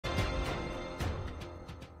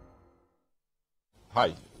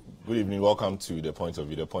Hi, good evening. Welcome to The Point of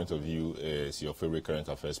View. The Point of View is your favorite current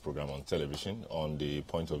affairs program on television. On The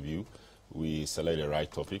Point of View, we select the right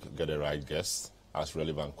topic, get the right guests, ask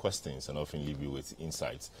relevant questions, and often leave you with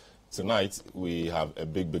insights. Tonight, we have a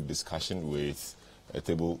big discussion with a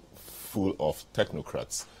table full of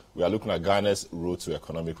technocrats. We are looking at Ghana's road to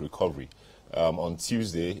economic recovery. On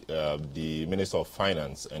Tuesday, the Minister of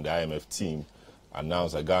Finance and the IMF team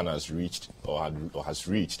announced that Ghana has reached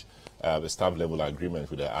a staff-level agreement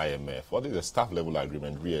with the IMF. What is a staff-level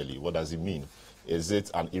agreement really? What does it mean? Is it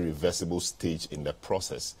an irreversible stage in the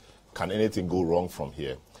process? Can anything go wrong from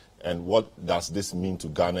here? And what does this mean to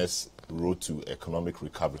Ghana's road to economic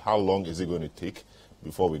recovery? How long is it going to take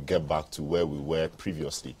before we get back to where we were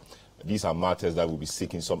previously? These are matters that we'll be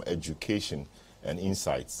seeking some education and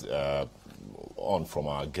insights on from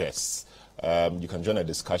our guests. You can join a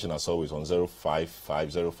discussion as always on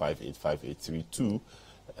 0550585832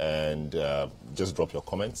 and just drop your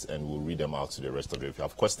comments and we'll read them out to the rest of you. If you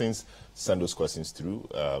have questions, send those questions through.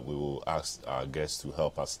 We will ask our guests to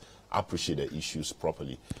help us appreciate the issues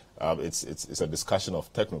properly. It's a discussion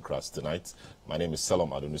of technocrats tonight. My name is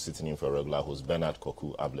Selorm Adonoo, sitting in for a regular host, Bernard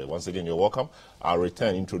Koku Able. Once again, you're welcome. I'll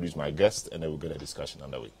return, introduce my guest, and then we'll get a discussion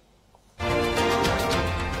underway.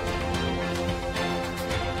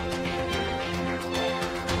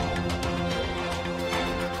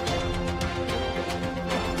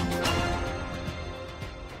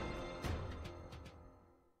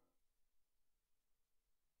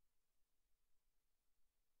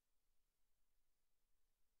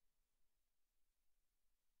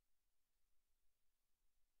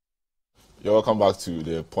 You're welcome back to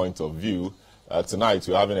The Point of View. Tonight,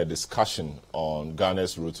 we're having a discussion on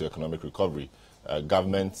Ghana's road to economic recovery.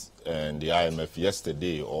 Government and the IMF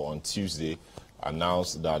yesterday or on Tuesday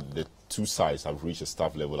announced that the two sides have reached a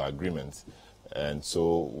staff-level agreement. And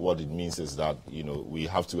so what it means is that, we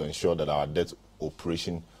have to ensure that our debt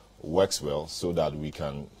operation works well so that we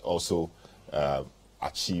can also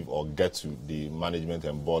achieve or get to the management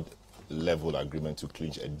and board level agreement to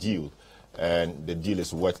clinch a deal. And the deal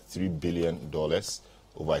is worth $3 billion over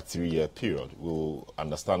a 3-year period. We'll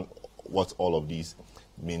understand what all of these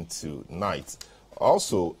mean tonight.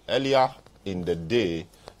 Also, earlier in the day,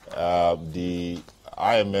 the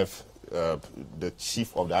IMF, the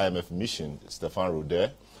chief of the IMF mission, Stefan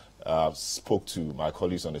Roder, spoke to my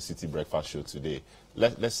colleagues on the Citi Breakfast Show today.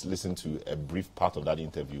 Let's listen to a brief part of that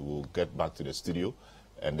interview. We'll get back to the studio,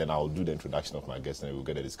 and then I'll do the introduction of my guest, and we'll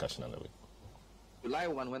get a discussion underway. July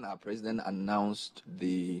 1, when our president announced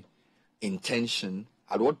the intention,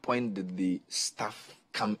 at what point did the staff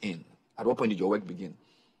come in? At what point did your work begin?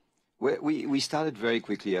 We started very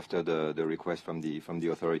quickly after the request from the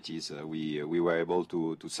authorities. We were able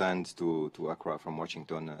to send to Accra from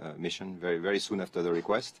Washington a mission very soon after the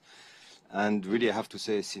request. And really, I have to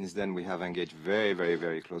say, since then, we have engaged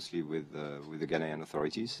very closely with the Ghanaian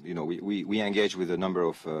authorities. We engage with a number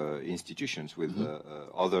of institutions, with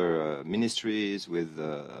other ministries, with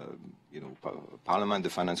Parliament, the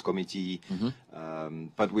Finance Committee,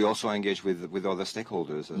 but we also engage with other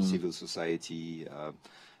stakeholders, civil society,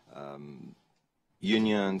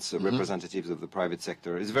 unions, representatives of the private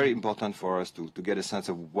sector. It's very important for us to get a sense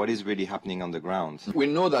of what is really happening on the ground. We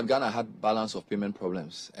know that Ghana had balance of payment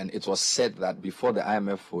problems, and it was said that before the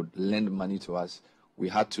IMF would lend money to us, we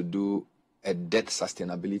had to do a debt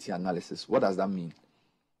sustainability analysis. What does that mean?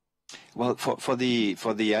 Well, for the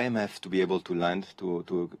IMF to be able to lend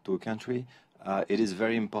to a country, it is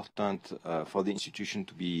very important for the institution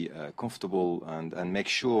to be comfortable and make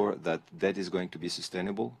sure that debt is going to be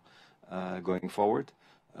sustainable going forward.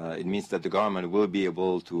 It means that the government will be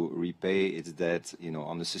able to repay its debt,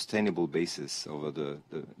 on a sustainable basis over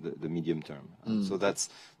the medium term. So that's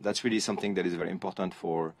really something that is very important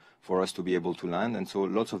for us to be able to land. And so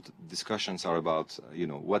lots of discussions are about,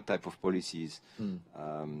 what type of policies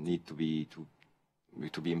need to be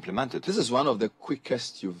implemented. This is one of the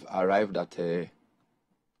quickest you've arrived at a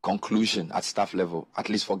conclusion at staff level, at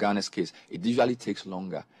least for Ghana's case. It usually takes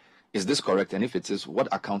longer. Is this correct? And if it is, what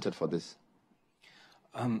accounted for this?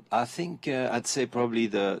 I think I'd say probably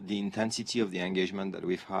the intensity of the engagement that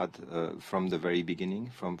we've had from the very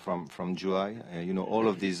beginning, from July. All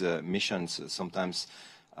of these missions sometimes,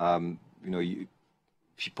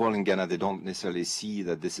 people in Ghana, they don't necessarily see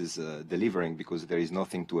that this is delivering because there is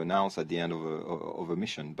nothing to announce at the end of a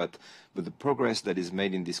mission. But the progress that is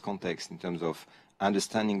made in this context in terms of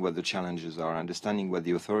understanding what the challenges are, understanding what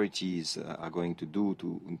the authorities are going to do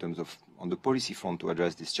in terms of on the policy front to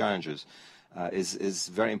address these challenges is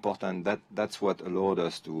very important. That's what allowed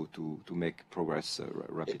us to make progress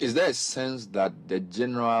rapidly. Is there a sense that the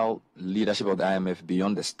general leadership of the IMF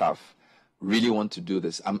beyond the staff really want to do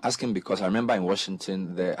this? I'm asking because I remember in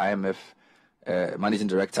Washington, the IMF managing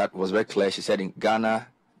director was very clear. She said in Ghana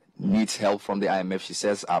needs help from the IMF. She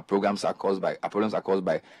says our problems are caused by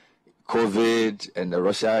COVID and the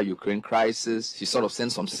Russia-Ukraine crisis. She sort of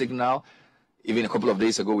sent some signal. Even a couple of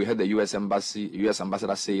days ago, we heard the U.S.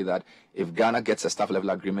 ambassador say that if Ghana gets a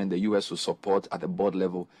staff-level agreement, the U.S. will support at the board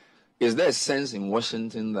level. Is there a sense in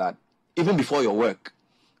Washington that even before your work,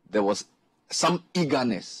 there was some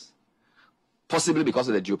eagerness, possibly because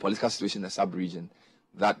of the geopolitical situation in the sub-region,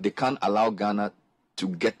 that they can't allow Ghana to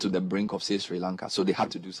get to the brink of, say, Sri Lanka, so they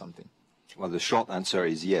had to do something? Well, the short answer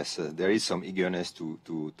is yes. There is some eagerness to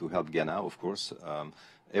help Ghana, of course.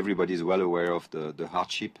 Everybody is well aware of the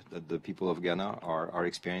hardship that the people of Ghana are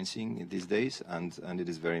experiencing these days, and it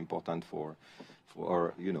is very important for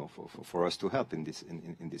us to help in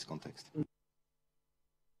this context.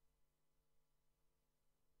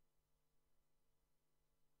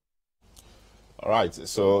 All right.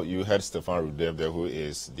 So you heard Stefan Rudev there, who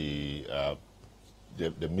is the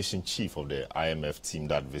mission chief of the IMF team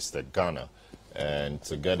that visited Ghana, and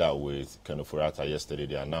together with Kenneth Furata yesterday,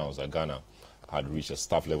 they announced that Ghana had reached a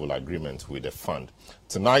staff-level agreement with the fund.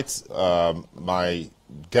 Tonight, my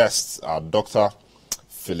guests are Dr.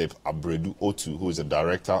 Philip Abredu-Otu, who is the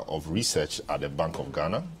Director of Research at the Bank of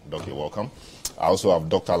Ghana. Doc, you're welcome. I also have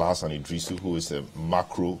Dr. Alhassan Idrisu, who is a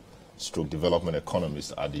macro/development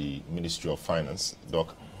economist at the Ministry of Finance.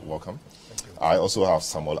 Doc, welcome. I also have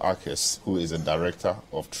Samuel Akes, who is a Director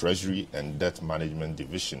of Treasury and Debt Management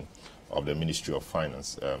Division of the Ministry of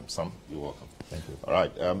Finance. Sam, you're welcome. Thank you. All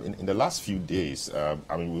right. In the last few days, I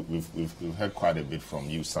mean, we've heard quite a bit from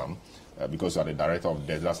you, Sam, because you are the Director of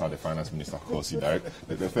Debt. That's how the Finance Minister calls you.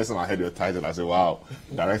 The first time I heard your title, I said, "Wow,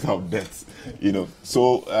 Director of Debt." You know.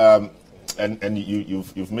 So, and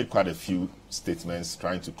you've made quite a few statements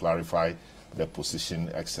trying to clarify the position,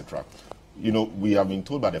 etc. You know, we have been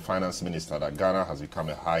told by the Finance Minister that Ghana has become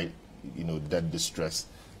a high, debt distress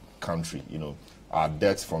country. You know, our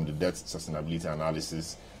debts from the debt sustainability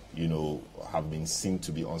analysis, have been seen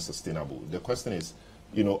to be unsustainable. The question is,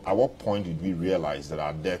 at what point did we realize that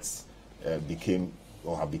our debts have become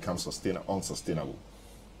unsustainable?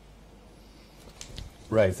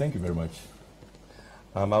 Right, thank you very much.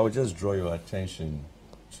 I will just draw your attention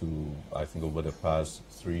to, I think, over the past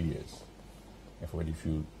 3 years. If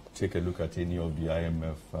you take a look at any of the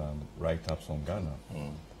IMF write-ups on Ghana,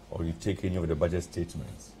 or you take any of the budget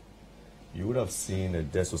statements, you would have seen a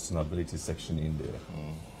debt sustainability section in there.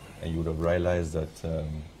 And you would have realized that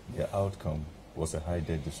the outcome was a high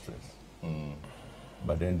debt distress.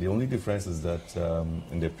 But then the only difference is that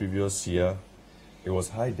in the previous year, it was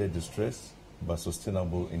high debt distress, but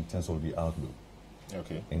sustainable in terms of the outlook.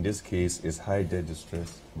 Okay. In this case, it's high debt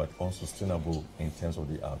distress, but unsustainable in terms of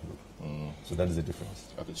the outlook. So that is the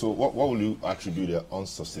difference. Okay. So what will you attribute the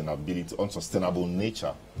unsustainable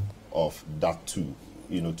nature of that to?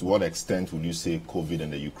 To what extent would you say COVID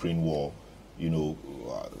and the Ukraine war,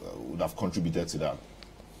 would have contributed to that?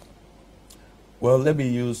 Well, let me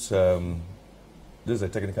use, this is a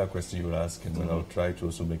technical question you will ask, and then I'll try to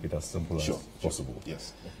also make it as simple as possible.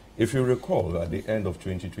 Yes. If you recall, at the end of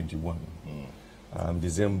 2021,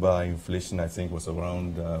 December inflation, I think, was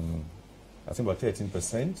around, about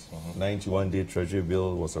 13%. 91-day Treasury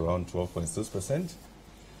bill was around 12.6%.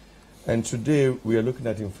 And today, we are looking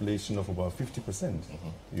at inflation of about 50%.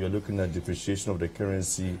 You are looking at depreciation of the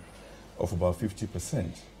currency of about 50%.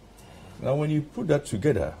 Now, when you put that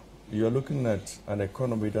together, you are looking at an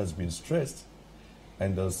economy that's been stressed,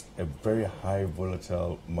 and there's a very high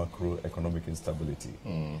volatile macroeconomic instability.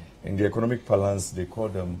 In the economic balance, they call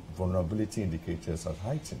them vulnerability indicators have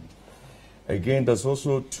heightened. Again, there's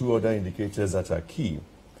also two other indicators that are key.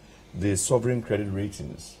 The sovereign credit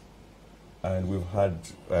ratings. And we've had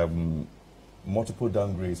multiple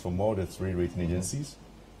downgrades from all the three rating agencies.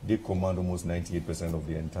 They command almost 98% of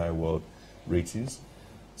the entire world ratings.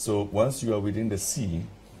 So once you are within the C,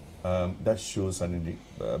 that shows a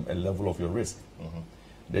level of your risk.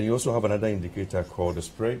 Then you also have another indicator called the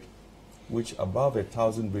spread, which above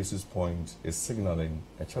 1,000 basis points is signaling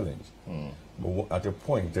a challenge. But at a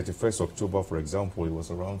point, 31st October, for example, it was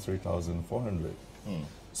around 3,400.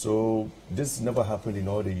 So this never happened in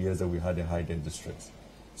all the years that we had a high debt distress.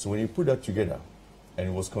 So when you put that together, and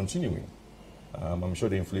it was continuing, I'm sure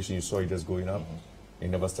the inflation, you saw it just going up, it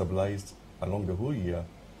never stabilized along the whole year,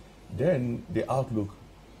 then the outlook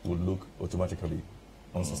would look automatically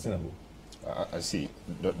unsustainable. I see.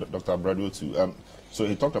 Dr. Abredu-Otu, so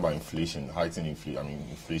he talked about inflation, heightened inflation,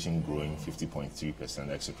 inflation growing 50.3%,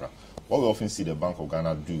 etc. What we often see the Bank of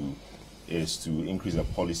Ghana do is to increase the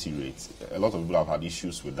policy rate. A lot of people have had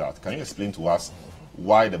issues with that. Can you explain to us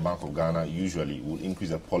why the Bank of Ghana usually will increase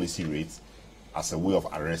the policy rate as a way of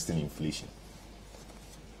arresting inflation.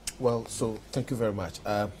 Well, so thank you very much.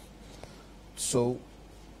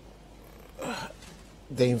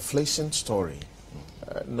 The inflation story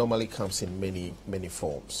normally comes in many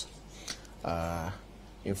forms.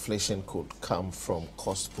 Inflation could come from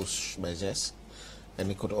cost push measures,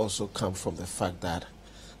 and it could also come from the fact that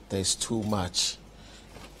there's too much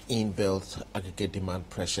inbuilt aggregate demand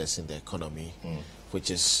pressures in the economy,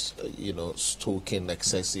 which is, stoking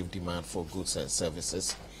excessive demand for goods and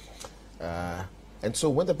services. And so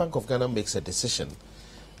when the Bank of Ghana makes a decision,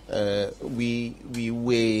 we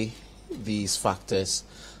weigh these factors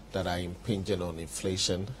that are impinging on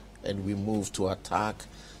inflation, and we move to attack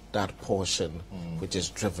that portion which is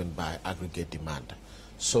driven by aggregate demand.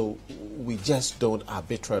 So we just don't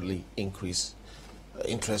arbitrarily increase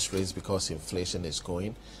interest rates because inflation is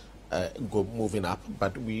moving up,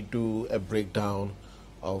 but we do a breakdown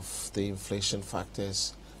of the inflation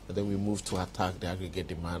factors, and then we move to attack the aggregate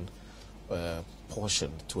demand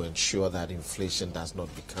portion to ensure that inflation does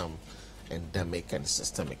not become endemic and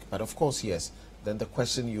systemic. But of course, yes, then the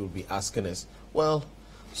question you'll be asking is, well,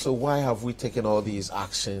 so why have we taken all these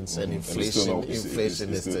actions and inflation is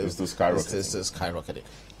still skyrocketing?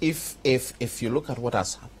 If you look at what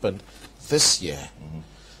has happened this year,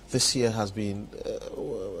 this year has been,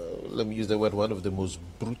 let me use the word, one of the most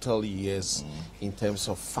brutal years in terms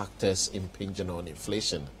of factors impinging on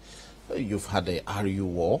inflation. You've had the RU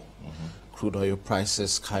war, crude oil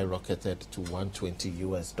prices skyrocketed to $120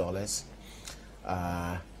 US.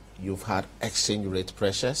 You've had exchange rate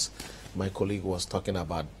pressures. My colleague was talking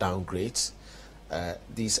about downgrades.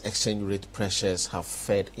 These exchange rate pressures have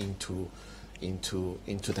fed into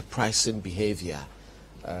the pricing behavior.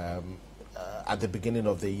 At the beginning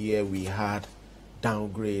of the year, we had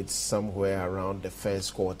downgrades somewhere around the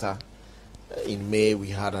first quarter. In May, we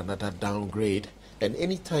had another downgrade. And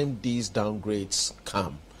anytime these downgrades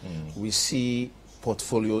come, we see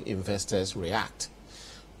portfolio investors react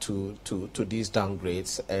to these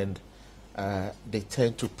downgrades, and they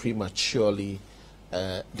tend to prematurely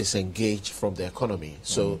disengage from the economy.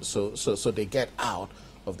 So they get out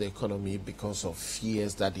of the economy because of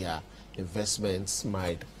fears that their investments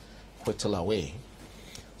might whittle away.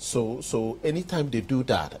 So anytime they do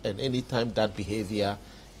that, and anytime that behavior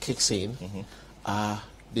kicks in,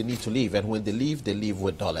 they need to leave. And when they leave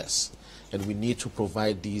with dollars. And we need to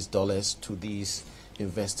provide these dollars to these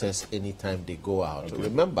investors anytime they go out. Okay.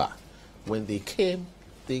 Remember, when they came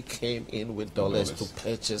in with dollars to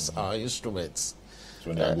purchase our instruments.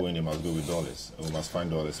 So when they are going, they must go with dollars. We must find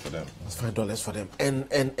dollars for them.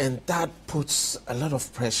 And that puts a lot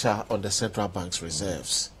of pressure on the central bank's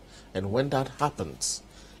reserves. And when that happens,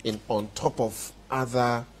 on top of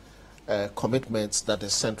other commitments that the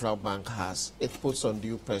central bank has, it puts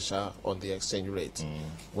undue pressure on the exchange rate.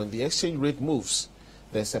 When the exchange rate moves,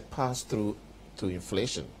 there's a pass-through to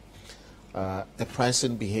inflation. The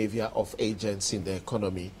pricing behavior of agents in the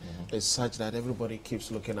economy is such that everybody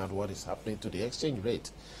keeps looking at what is happening to the exchange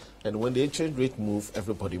rate. And when the exchange rate moves,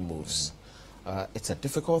 everybody moves. It's a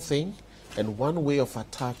difficult thing, and one way of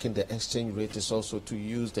attacking the exchange rate is also to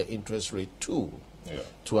use the interest rate tool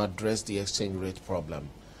to address the exchange rate problem.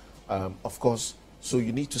 Of course, so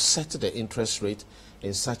you need to set the interest rate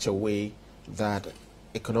in such a way that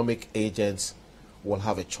economic agents will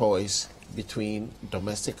have a choice between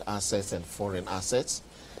domestic assets and foreign assets.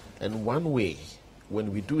 And one way,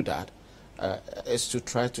 when we do that, is to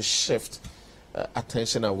try to shift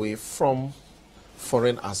attention away from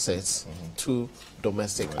foreign assets to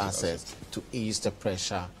domestic assets to ease the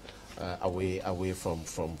pressure away from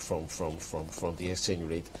the exchange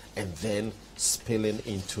rate, and then spilling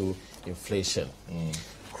into inflation.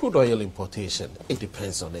 Crude oil importation, it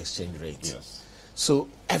depends on the exchange rate. Yes. So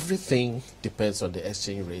everything depends on the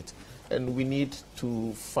exchange rate, and we need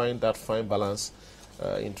to find that fine balance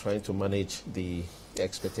in trying to manage the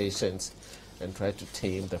expectations and try to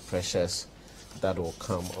tame the pressures that will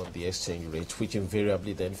come on the exchange rate, which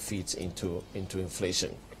invariably then feeds into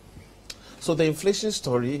inflation. So the inflation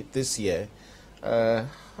story this year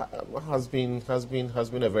has been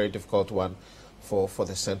a very difficult one for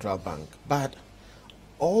the central bank. But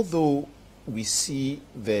although we see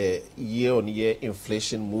the year-on-year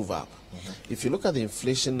inflation move up, if you look at the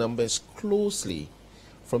inflation numbers closely,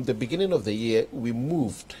 from the beginning of the year, we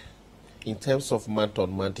moved in terms of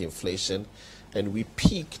month-on-month inflation, and we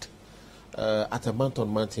peaked at a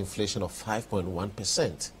month-on-month inflation of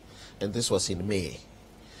 5.1%, and this was in May.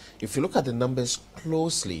 If you look at the numbers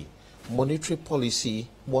closely, monetary policy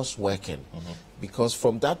was working, because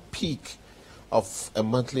from that peak of a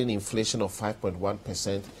monthly inflation of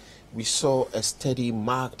 5.1%, we saw a steady,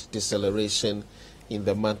 marked deceleration in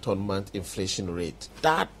the month-on-month inflation rate.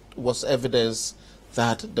 That was evidence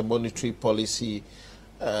that the monetary policy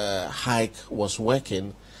hike was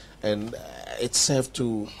working, and it served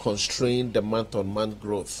to constrain the month-on-month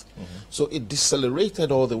growth. So it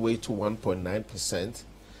decelerated all the way to 1.9%.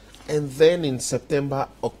 And then in September,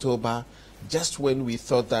 October, just when we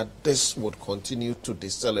thought that this would continue to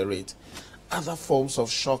decelerate, other forms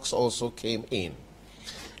of shocks also came in.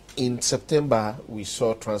 In September, we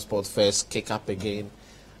saw transport fares kick up again.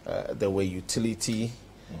 There were utility.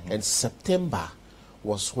 And September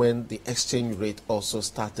was when the exchange rate also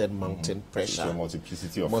started mounting pressure. So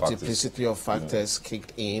multiplicity of factors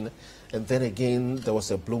kicked in. And then again, there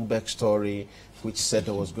was a Bloomberg story which said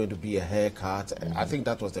there was going to be a haircut. I think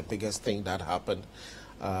that was the biggest thing that happened,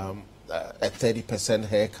 a 30%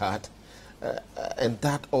 haircut. And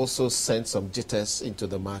that also sent some jitters into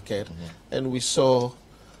the market. And we saw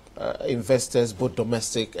investors, both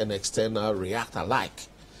domestic and external, react alike.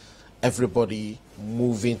 Everybody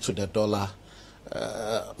moving to the dollar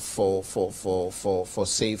for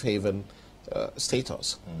safe haven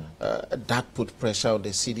status. That put pressure on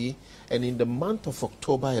the city. And in the month of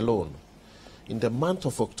October alone,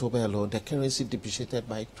 the currency depreciated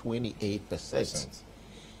by 28%.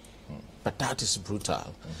 But that is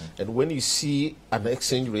brutal. And when you see an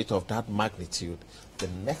exchange rate of that magnitude, the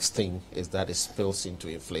next thing is that it spills into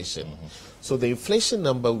inflation. So the inflation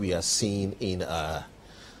number we are seeing in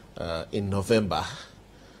November,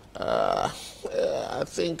 I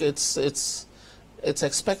think it's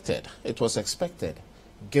expected. It was expected,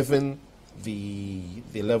 given the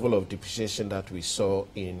level of depreciation that we saw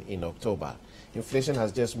in October. Inflation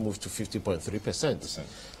has just moved to 50.3%.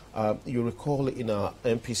 You recall in our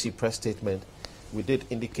MPC press statement, we did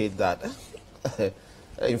indicate that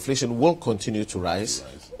inflation will continue to rise,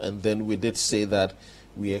 and then we did say that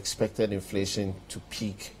we expected inflation to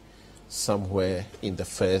peak somewhere in the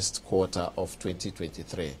first quarter of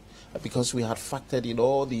 2023, because we had factored in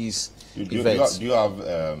all these events. Do you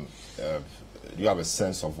have a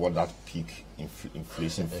sense of what that peak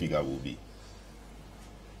inflation figure will be?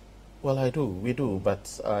 Well, we do,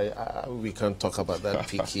 but we can't talk about that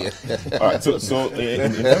peak here. All right, so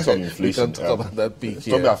in terms of inflation, we can't talk about that peak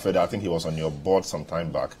here. Toby Afede, I think he was on your board some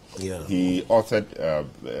time back. Yeah. He authored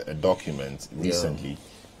a document recently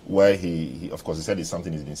where he, of course, he said it's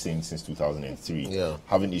something he's been saying since 2003,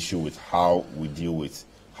 having issue with how we deal with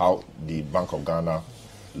how the Bank of Ghana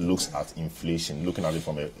looks at inflation, looking at it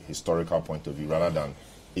from a historical point of view rather than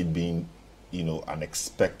it being, an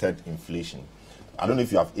expected inflation. I don't know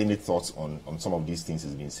if you have any thoughts on some of these things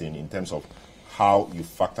he's been saying in terms of how you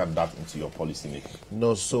factored that into your policy making.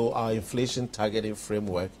 No, so our inflation targeting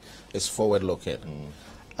framework is forward-looking.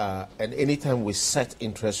 And anytime we set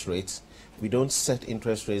interest rates, we don't set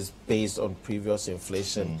interest rates based on previous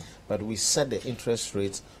inflation, but we set the interest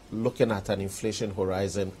rates looking at an inflation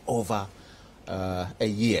horizon over a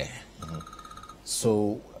year.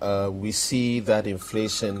 So we see that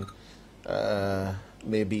inflation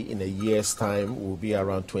maybe in a year's time will be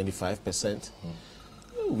around 25%.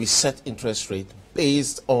 We set interest rate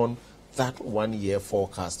based on that 1 year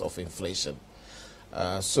forecast of inflation.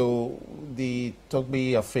 So the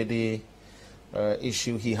Toby Afede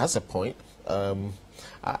issue, he has a point.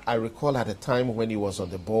 I recall at a time when he was on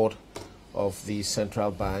the board of the central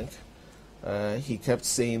bank, he kept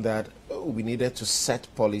saying that we needed to set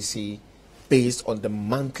policy based on the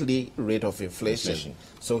monthly rate of inflation.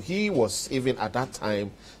 So he was even at that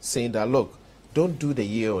time saying that, look, don't do the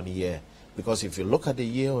year on year, because if you look at the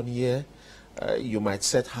year on year, you might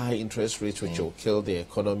set high interest rates which will kill the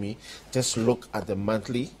economy. Just look at the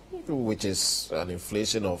monthly, which is an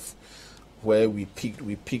inflation of where we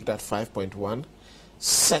peaked at 5.1.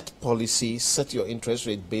 Set policy, set your interest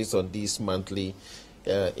rate based on these monthly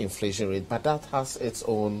inflation rate, but that has its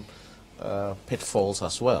own pitfalls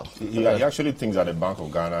as well. He actually thinks that the Bank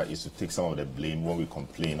of Ghana is to take some of the blame when we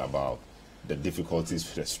complain about the difficulties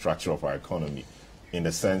with the structure of our economy, in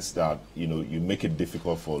the sense that you make it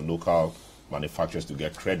difficult for local manufacturers to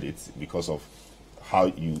get credit because of how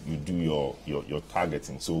you do your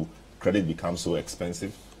targeting. So credit becomes so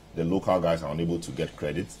expensive, the local guys are unable to get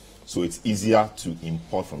credit, so it's easier to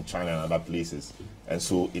import from China and other places, and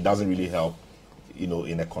so it doesn't really help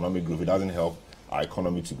in economic growth. It doesn't help our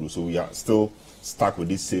economy to grow. So we are still stuck with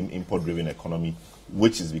this same import-driven economy,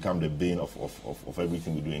 which has become the bane of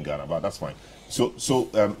everything we do in Ghana. But that's fine. So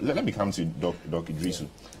let me come to Dr. Idrisu.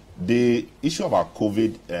 The issue about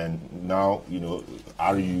COVID and now,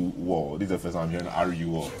 RU war. This is the first time I'm hearing RU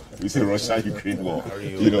war. We say Russia-Ukraine war.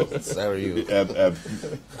 It's RU.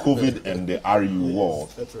 COVID and the RU war.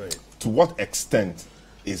 That's right. To what extent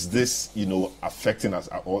is this, affecting us?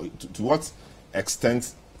 Or to what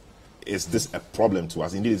extent is this a problem to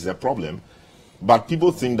us? Indeed, it's a problem. But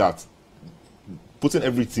people think that putting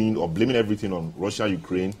everything or blaming everything on Russia,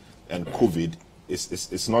 Ukraine, and COVID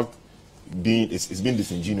it's not being, it's been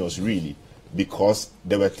disingenuous, really, because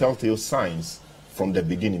there were telltale signs from the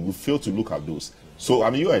beginning. We failed to look at those. So, I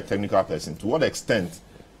mean, you're a technical person. To what extent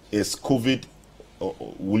is COVID, or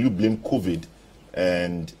will you blame COVID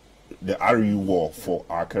and the RU war for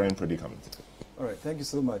our current predicament? All right, thank you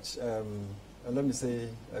so much. And let me say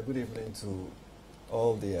good evening to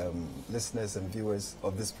all the listeners and viewers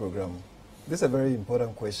of this program. This is a very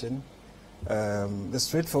important question. The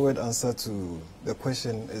straightforward answer to the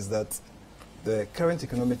question is that the current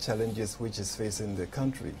economic challenges which is facing the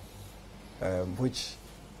country, which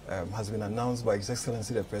has been announced by His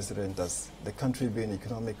Excellency the President as the country being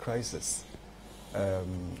economic crisis,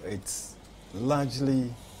 it's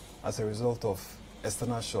largely as a result of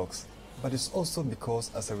external shocks, but it's also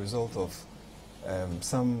because as a result of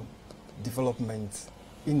some development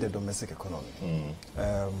in the domestic economy.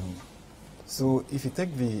 So if you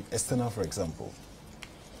take the external, for example,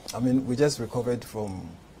 I mean, we just recovered from,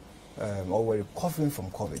 or we're recovering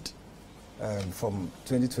from COVID. From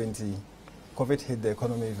 2020, COVID hit the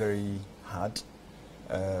economy very hard,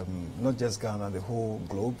 not just Ghana, the whole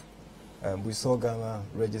globe. We saw Ghana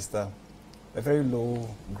register a very low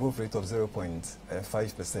growth rate of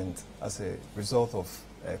 0.5% as a result of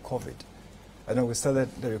COVID. And then we started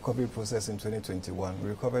the recovery process in 2021. We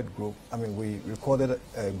recorded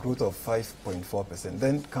a growth of 5.4%.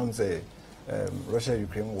 Then comes the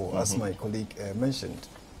Russia-Ukraine war, as my colleague mentioned.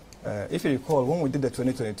 If you recall, when we did the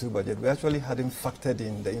 2022 budget, we actually hadn't factored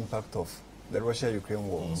in the impact of the Russia-Ukraine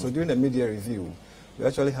war. So during the media review, we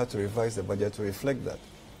actually had to revise the budget to reflect that.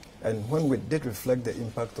 And when we did reflect the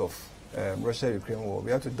impact of Russia-Ukraine war,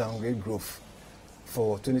 we had to downgrade growth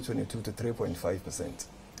for 2022 to 3.5%.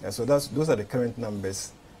 So those are the current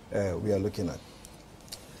numbers we are looking at.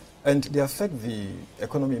 And they affect the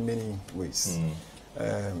economy in many ways.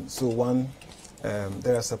 So one,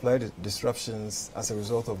 there are supply disruptions as a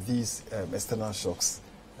result of these external shocks.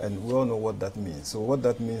 And we all know what that means. So what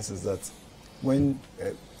that means is that when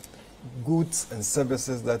goods and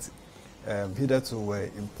services that hitherto were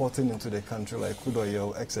imported into the country, like crude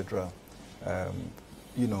oil, etc.,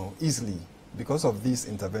 easily, because of these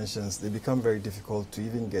interventions, they become very difficult to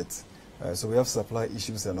even get. So we have supply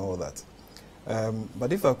issues and all that.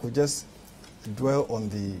 But if I could just dwell on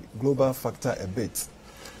the global factor a bit,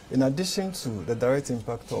 in addition to the direct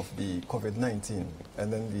impact of the COVID-19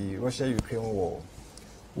 and then the Russia-Ukraine war,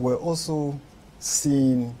 we're also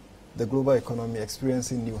seeing the global economy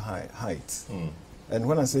experiencing new heights. And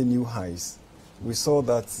when I say new highs, we saw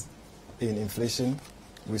that in inflation,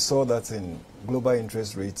 we saw that in global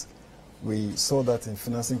interest rates, we saw that in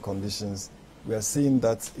financing conditions, we are seeing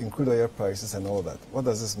that in crude oil prices and all that. What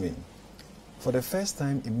does this mean? For the first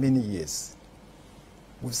time in many years,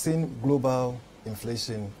 we've seen global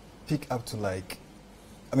inflation peak up to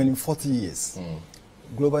in 40 years.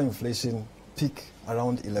 Global inflation peak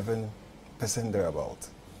around 11% thereabout.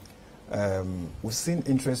 We've seen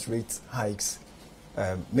interest rate hikes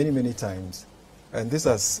many times, and this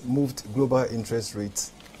has moved global interest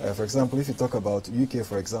rates. For example, if you talk about UK,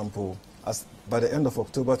 for example, by the end of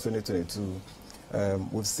October 2022,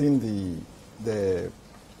 we've seen the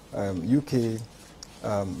UK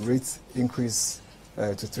rate increase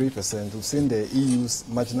to 3%. We've seen the EU's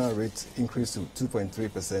marginal rate increase to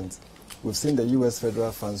 2.3%. We've seen the US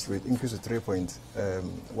federal funds rate increase to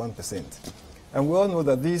 3.1%. And we all know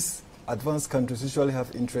that these advanced countries usually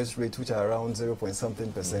have interest rates which are around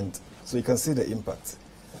 0.something%. So you can see the impact.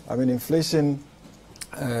 I mean, inflation,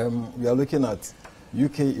 we are looking at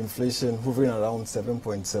UK inflation hovering around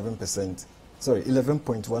 7.7%, sorry,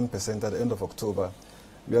 11.1% at the end of October.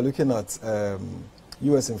 We are looking at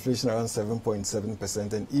US inflation around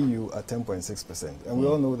 7.7% and EU at 10.6%. And we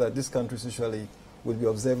all know that these countries usually will be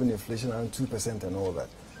observing inflation around 2% and all that.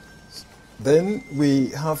 Then we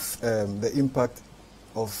have the impact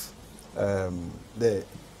of the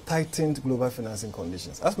tightened global financing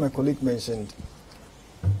conditions. As my colleague mentioned,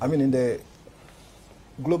 I mean, in the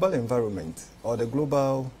global environment or the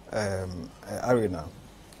global arena,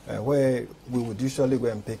 where we would usually go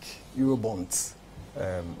and pick Euro bonds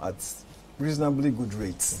at reasonably good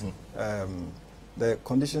rates, the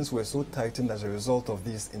conditions were so tightened as a result of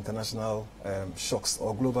these international shocks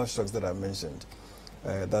or global shocks that I mentioned,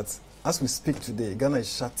 that as we speak today, Ghana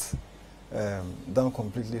is shut down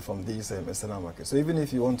completely from these external markets. So even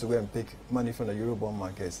if you want to go and pick money from the Eurobond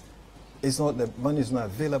markets, the money is not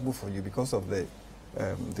available for you because of the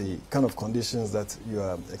the kind of conditions that you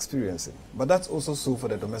are experiencing. But that's also so for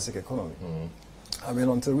the domestic economy. I mean,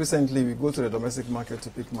 until recently, we go to the domestic market to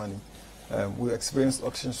pick money. We experienced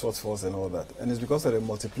auction shortfalls and all that. And it's because of the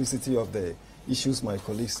multiplicity of the issues my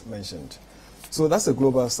colleagues mentioned. So that's the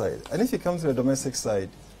global side. And if you come to the domestic side,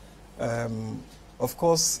 of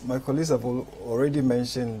course, my colleagues have already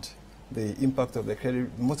mentioned the impact of the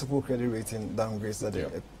multiple credit rating downgrades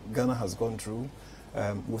that Ghana has gone through.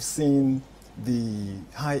 We've seen the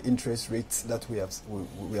high interest rates that we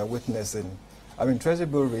are witnessing. I mean, treasury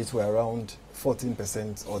bill rates were around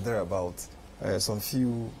 14% or thereabouts some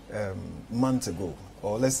few months ago,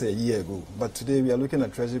 or let's say a year ago. But today we are looking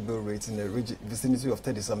at treasury bill rates in the vicinity of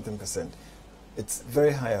 30-something%. It's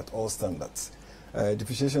very high at all standards.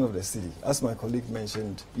 Depreciation of the city, as my colleague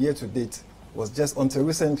mentioned, year to date was just until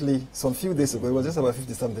recently, some few days ago, it was just about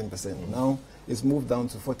 50-something%. Now it's moved down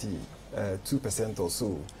to 42% or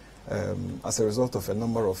so as a result of a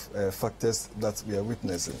number of factors that we are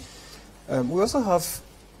witnessing. We also have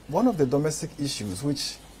one of the domestic issues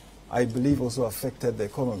which I believe also affected the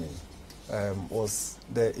economy was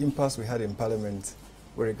the impasse we had in Parliament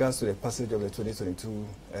with regards to the passage of the 2022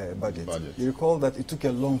 budget. You recall that it took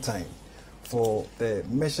a long time for the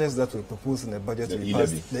measures that were proposed in the budget to be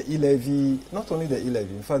passed. The e-levy, not only the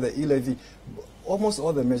e-levy, in fact the e-levy, almost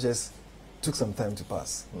all the measures took some time to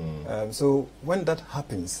pass. So when that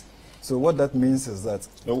happens, so what that means is that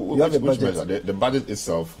you have a budget. The budget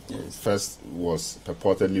itself first was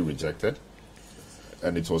purportedly rejected,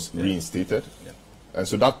 and it was reinstated. And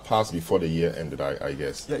so that passed before the year ended, I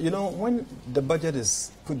guess. Yeah, you know, when the budget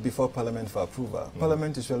is put before Parliament for approval,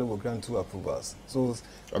 Parliament usually will grant 2 approvals. So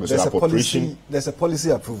there's a policy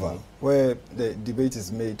approval where the debate is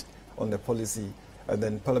made on the policy, and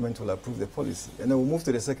then Parliament will approve the policy. And then we'll move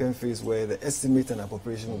to the second phase where the estimate and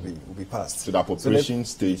appropriation will be passed. So the appropriation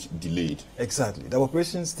stage delayed. Exactly. The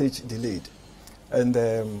appropriation stage delayed. And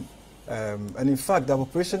in fact, the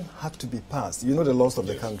appropriation had to be passed. You know the laws of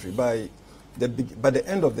the country. By the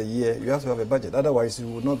end of the year, you have to have a budget. Otherwise, you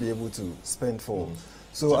would not be able to spend for.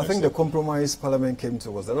 So I think the compromise Parliament came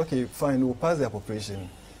to was that, okay, fine, we'll pass the appropriation,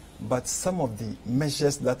 but some of the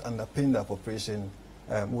measures that underpin the appropriation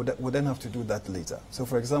would then have to do that later. So,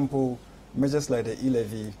 for example, measures like the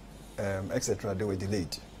e-levy, etc., they were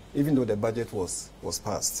delayed, even though the budget was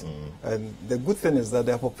passed. And the good thing is that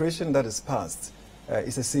the appropriation that is passed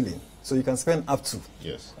is a ceiling. So you can spend up to.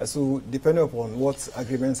 Yes. So depending upon what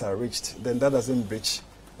agreements are reached, then that doesn't breach,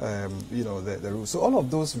 you know, the rules. So all of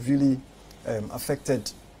those really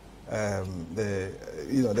affected the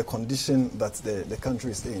condition that the country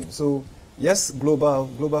is in. So yes,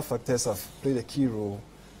 global factors have played a key role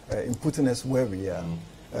in putting us where we are.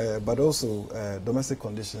 But also domestic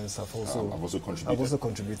conditions have also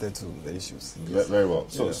contributed to the issues. Yes. Very well.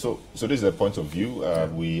 So this is the point of view.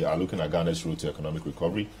 We are looking at Ghana's route to economic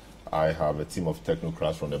recovery. I have a team of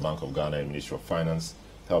technocrats from the Bank of Ghana and Ministry of Finance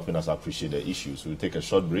helping us appreciate the issues. We'll take a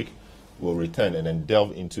short break. We'll return and then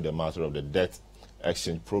delve into the matter of the debt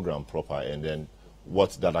exchange program proper, and then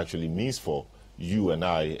what that actually means for you and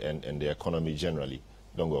I and the economy generally.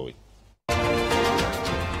 Don't go away.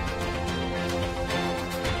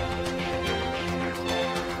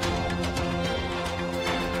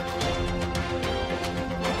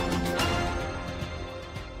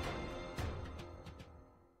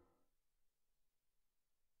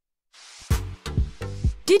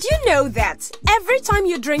 Did you know that every time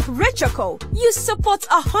you drink rich cocoa, you support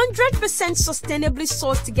 100% sustainably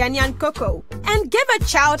sourced Ghanaian cocoa and give a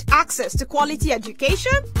child access to quality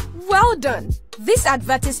education? Well done. This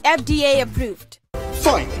advert is FDA approved.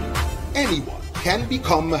 Finally, anyone can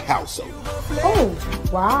become a household. Oh,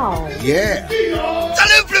 wow. Yeah.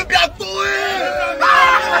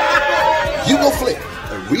 You Go Flip,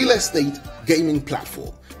 a real estate gaming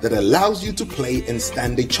platform that allows you to play and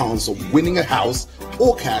stand a chance of winning a house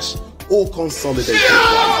or cash or consolidated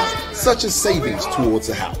prizes, such as savings towards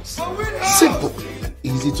a house. Simple and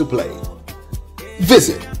easy to play.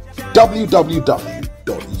 Visit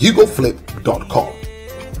www.yougoflip.com.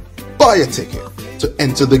 Buy a ticket to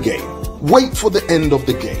enter the game. Wait for the end of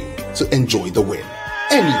the game to enjoy the win.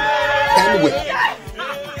 Anyone can win.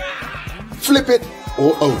 Flip it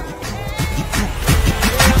or own it.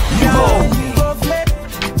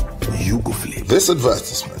 This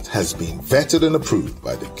advertisement has been vetted and approved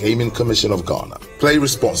by the Gaming Commission of Ghana. Play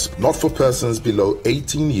responsibly, not for persons below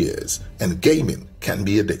 18 years, and gaming can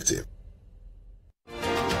be addictive.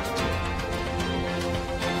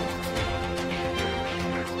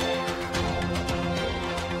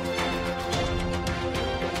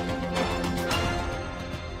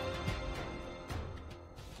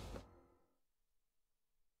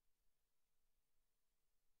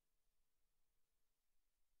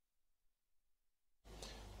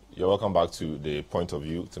 You're welcome back to the point of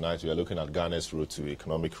view. Tonight we are looking at Ghana's road to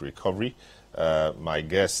economic recovery. My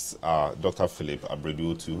guests are Dr. Philip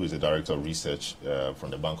Abredu, who is the Director of Research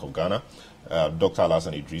from the Bank of Ghana, Dr.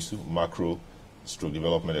 Alassane Idrisu,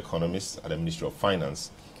 Macro-Development Economist at the Ministry of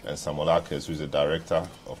Finance, and Samuel Akers, who is the Director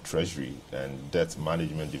of Treasury and Debt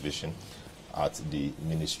Management Division at the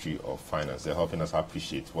Ministry of Finance. They're helping us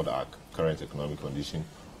appreciate what our current economic condition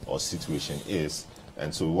or situation is.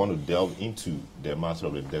 And so we want to delve into the matter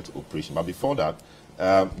of the debt operation. But before that,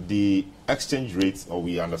 the exchange rate, or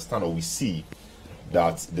we understand or we see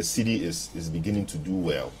that the city is beginning to do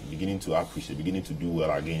well, beginning to appreciate, beginning to do well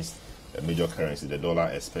against major currencies, the dollar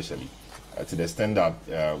especially, to the extent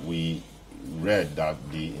that we read that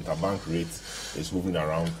the interbank rate is moving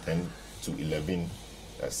around 10 to 11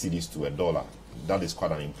 cedis to a dollar. That is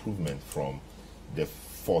quite an improvement from the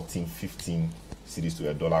 14, 15 cedis to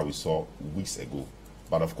a dollar we saw weeks ago.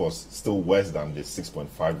 But of course, still worse than the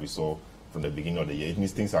 6.5 we saw from the beginning of the year. It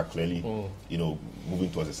means things are clearly,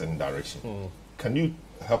 moving towards a certain direction. Can you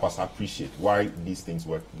help us appreciate why these things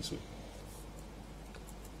work this way?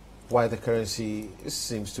 Why the currency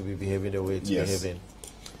seems to be behaving the way it's behaving?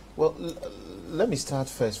 Well, let me start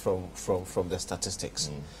first from the statistics.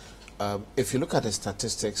 If you look at the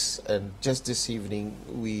statistics, and just this evening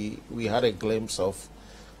we had a glimpse of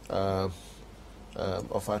our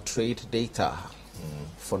trade data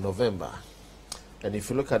for November. And if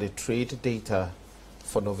you look at the trade data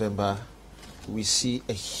for November, we see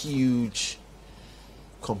a huge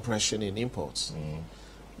compression in imports.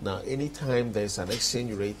 Now, anytime there's an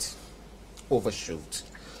exchange rate overshoot,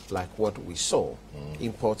 like what we saw,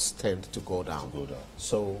 imports tend to go down.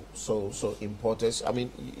 So importers, I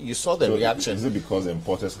mean, you saw the reaction. Is it because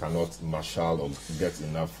importers cannot marshal or get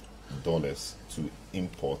enough dollars to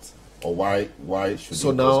import? Or why should so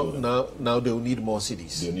now they will need more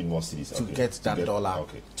cedis. They need more cedis to get that dollar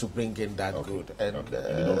to bring in that good, and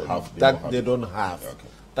they don't have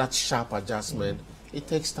that sharp adjustment. It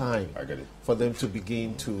takes time for them to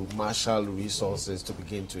begin to marshal resources to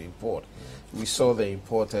begin to import. We saw the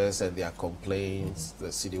importers and their complaints. The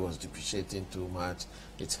cedi was depreciating too much.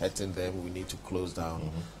 It's hurting them. We need to close down.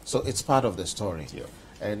 So it's part of the story.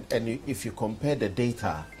 And if you compare the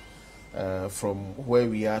data from where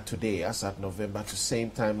we are today, as at November, to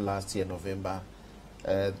same time last year, November,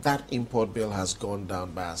 that import bill has gone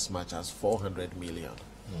down by as much as 400 million.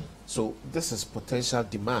 So this is potential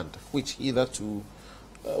demand, which either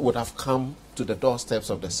would have come to the doorsteps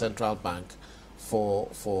of the central bank for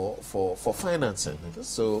financing.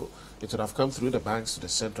 So it would have come through the banks to the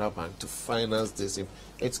central bank to finance this.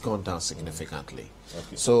 It's gone down significantly.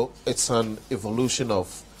 So it's an evolution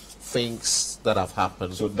of things that have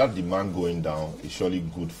happened. So that demand going down is surely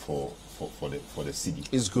good for the city.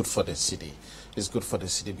 It's good for the city. It's good for the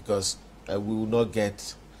city because we will not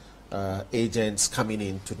get agents coming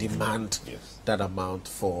in to demand that amount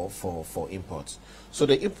for imports. So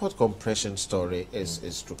the import compression story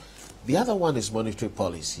is true. The other one is monetary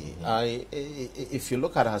policy. If you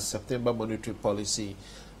look at our September monetary policy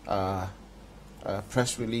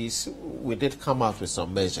press release, we did come out with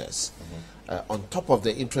some measures. On top of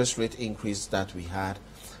the interest rate increase that we had,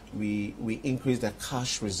 we increased the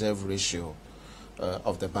cash reserve ratio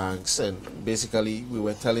of the banks, and basically we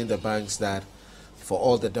were telling the banks that for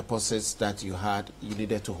all the deposits that you had, you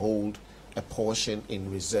needed to hold a portion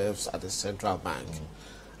in reserves at the central bank.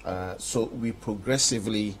 So we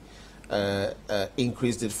progressively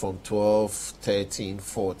increased it from 12, 13,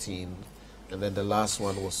 14, and then the last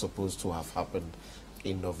one was supposed to have happened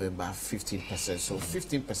in November, 15%. So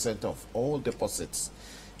 15% of all deposits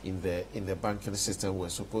in the banking system were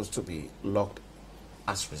supposed to be locked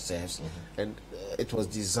as reserves, and it was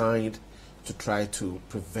designed to try to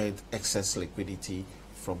prevent excess liquidity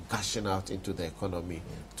from gushing out into the economy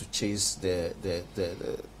to chase the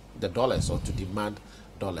dollars or to demand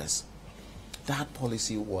dollars. That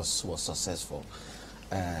policy was successful.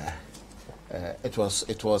 It was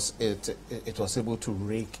able to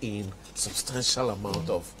rake in substantial amount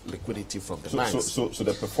of liquidity from the banks. So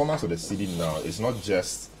the performance of the city now is not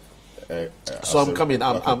just. So I'm coming.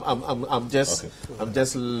 I'm just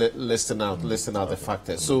listing out the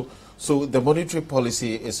factors. So the monetary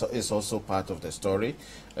policy is also part of the story.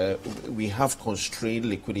 We have constrained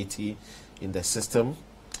liquidity in the system,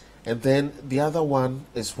 and then the other one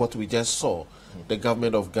is what we just saw. The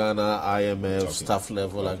government of Ghana, IMF, staff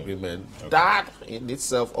level agreement. That in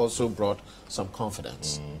itself also brought some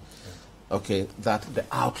confidence. That the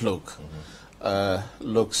outlook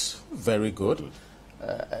looks very good,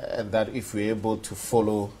 and that if we're able to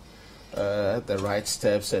follow the right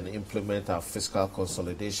steps and implement our fiscal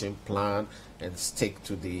consolidation plan and stick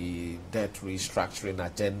to the debt restructuring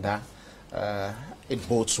agenda, it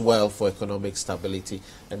bodes well for economic stability.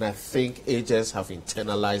 And I think agents have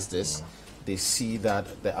internalized this. They see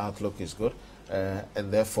that the outlook is good,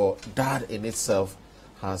 and therefore that in itself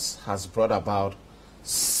has brought about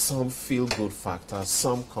some feel-good factor,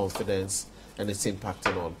 some confidence, and it's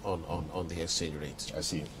impacting on the exchange rate. I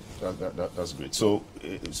see. That's great. So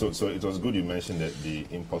it was good you mentioned that the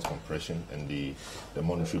import compression and the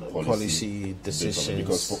monetary policy decisions,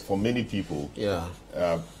 because for many people,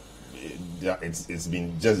 it's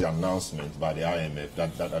been just the announcement by the IMF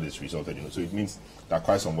that is resulted in. So it means that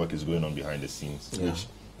quite some work is going on behind the scenes, which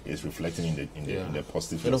is reflecting in the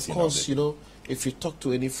positive. And of course, if you talk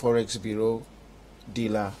to any forex bureau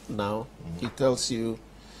dealer now, he tells you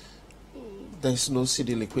there's no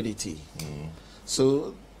city liquidity.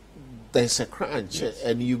 So there's a crunch,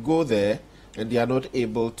 and you go there and they are not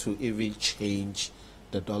able to even change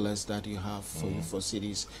the dollars that you have for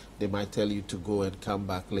cities. They might tell you to go and come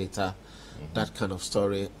back later. That kind of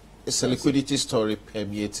story. It's a liquidity story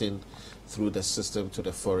permeating through the system to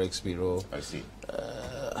the forex bureau. I see.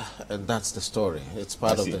 And that's the story. It's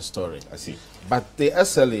part of the story. I see. But the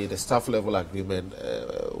SLA, the staff level agreement,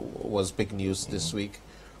 was big news this week.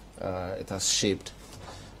 It has shaped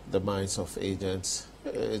the minds of agents.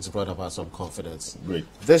 It's brought about some confidence. Great.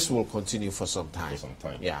 This will continue for some time. For some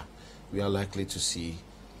time. Yeah. We are likely to see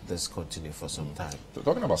this continue for some time. So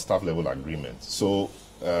talking about staff level agreement, so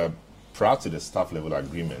prior to the staff level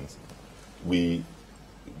agreement, we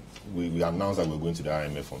announced that we're going to the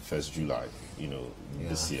IMF on 1st July,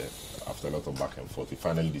 this year. After a lot of back and forth, we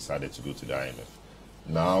finally decided to go to the IMF.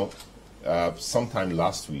 Now, sometime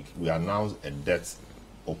last week, we announced a debt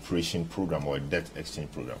operation program or a debt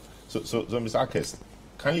exchange program. So Mr. Akes,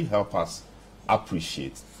 kindly help us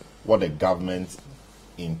appreciate what the government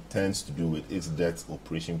intends to do with its debt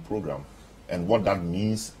operation program and what that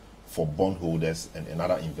means for bondholders and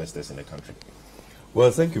other investors in the country.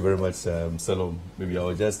 Well, thank you very much, Selorm. Maybe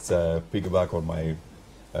I'll just piggyback on my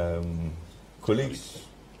colleague's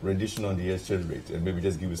rendition on the exchange rate and maybe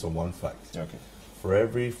just give you some one fact. Okay. For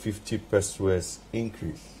every 50 pesos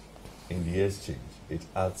increase in the exchange, it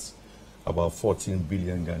adds about 14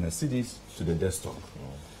 billion Ghana cedis to the debt stock.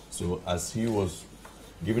 So as he was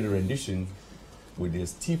giving a rendition, with a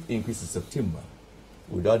steep increase in September,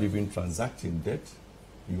 without even transacting debt,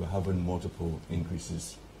 you are having multiple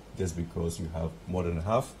increases just because you have more than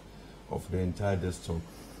half of the entire debt stock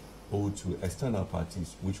owed to external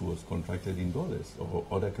parties, which was contracted in dollars or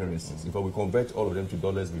other currencies. In fact, we convert all of them to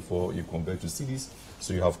dollars before you convert to cedis,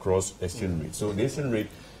 so you have cross exchange rate. So the exchange rate,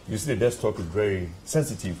 you see the debt stock is very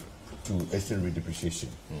sensitive to exchange rate depreciation.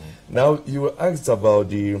 Now, you were asked about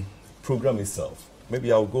the program itself.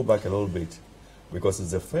 Maybe I'll go back a little bit, because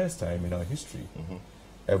it's the first time in our history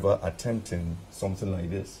ever attempting something like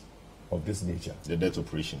this, of this nature. The debt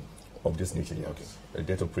operation. Of this nature, yes. Okay. A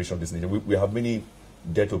debt operation of this nature. We have many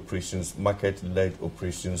debt operations, market-led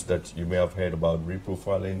operations that you may have heard about,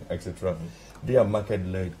 reprofiling, etc. They are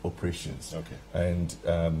market-led operations. Okay.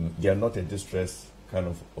 And they are not a distress kind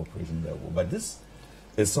of operation level. But this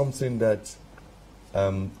is something that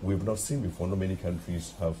we've not seen before. Not many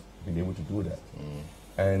countries have been able to do that.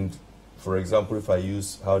 And for example, if I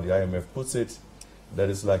use how the IMF puts it, that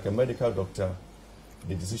is like a medical doctor,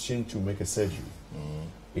 the decision to make a surgery.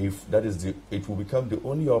 If that is it will become the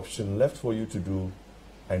only option left for you to do,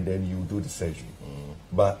 and then you do the surgery.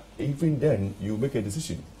 But even then, you make a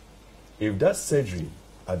decision. If that surgery,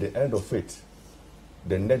 at the end of it,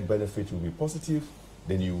 the net benefit will be positive,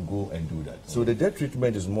 then you go and do that. So the debt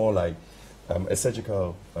treatment is more like a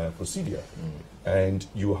surgical procedure. And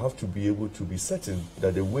you have to be able to be certain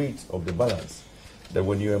that the weight of the balance, that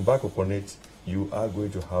when you embark upon it, you are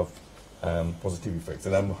going to have positive effects.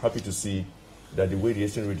 And I'm happy to see that the way the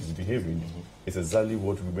exchange rate is behaving is exactly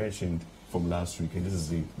what we mentioned from last week, and this is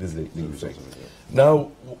the effect.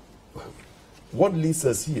 Now, what leads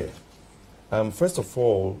us here? First of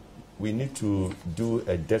all, we need to do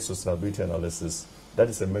a debt sustainability analysis. That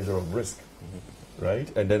is a measure of risk.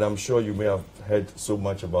 Right? And then I'm sure you may have heard so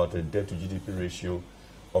much about a debt to GDP ratio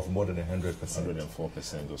of more than 100%. 104%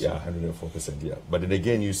 or so. Yeah, 104%, yeah. But then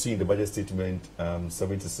again, you see in the budget statement,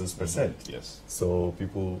 76%. Yes. So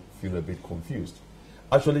people feel a bit confused.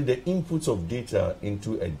 Actually, the inputs of data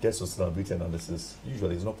into a debt sustainability analysis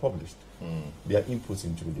usually is not published. There are inputs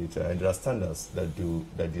into the data, and there are standards that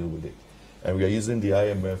deal with it. And we are using the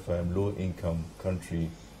IMF low-income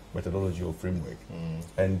country methodology or framework.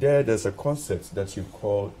 And there's a concept that you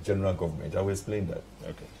call general government. I will explain that.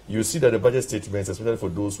 Okay. You see that the budget statements, especially for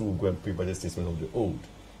those who go and pay budget statements of the old,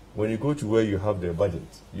 When you go to where you have the budget,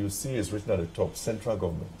 you see it's written at the top, central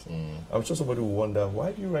government. I'm sure somebody will wonder,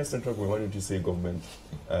 why do you write central government? Why don't you say government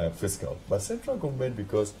fiscal? But central government,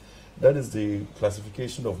 because that is the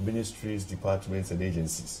classification of ministries, departments, and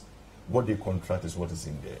agencies. What they contract is what is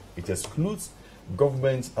in there. It excludes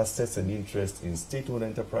government assets and interests in state-owned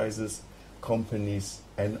enterprises, companies,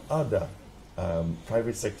 and other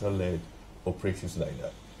private sector-led operations like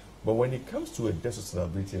that. But when it comes to a debt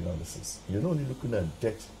sustainability analysis, you're not only looking at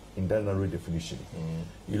debt in that narrow definition.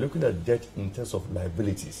 You're looking at debt in terms of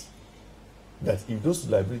liabilities. That if those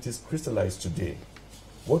liabilities crystallize today,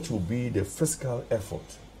 what will be the fiscal effort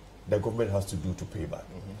that government has to do to pay back?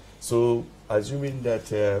 So, assuming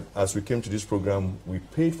that as we came to this program, we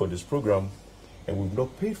paid for this program and we've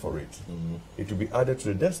not paid for it, it will be added to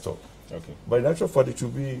the desktop. Okay. But in actual fact, it will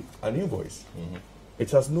be an invoice.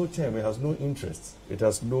 It has no term, it has no interest, it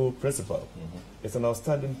has no principal. It's an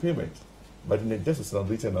outstanding payment. But in the debt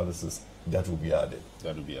sustainability analysis, that will be added.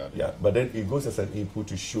 That will be added. Yeah, but then it goes as an input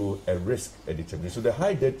to show a risk, a determination. So the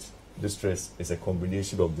high debt distress is a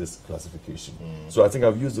combination of this classification. So I think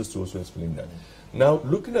I've used this to also explain that. Now,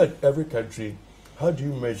 looking at every country, how do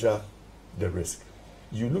you measure the risk?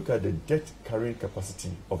 You look at the debt carrying capacity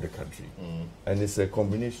of the country, and it's a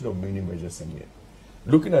combination of many measures in here.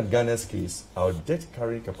 Looking at Ghana's case, our debt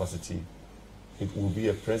carrying capacity, it will be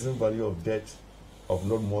a present value of debt of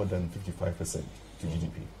not more than 55% to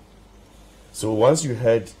GDP. So once you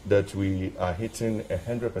heard that we are hitting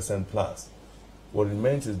 100% plus, what it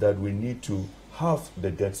meant is that we need to have the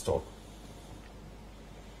debt stock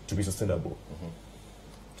to be sustainable.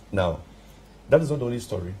 Now, that is not the only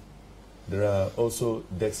story. There are also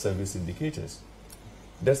debt service indicators.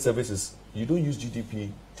 Debt service is, you don't use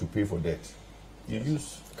GDP to pay for debt. You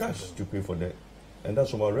use cash to pay for debt, and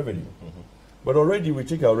that's from our revenue. But already we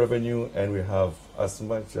take our revenue and we have as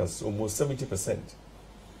much as almost 70%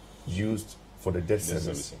 used for the debt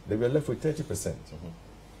service. Then we are left with 30%.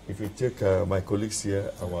 If you take my colleagues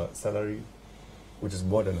here, our salary, which is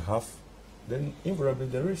more than half, then invariably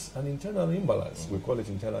there is an internal imbalance. We call it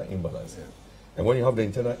internal imbalance. And when you have the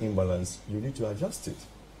internal imbalance, you need to adjust it.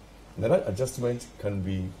 Now that adjustment can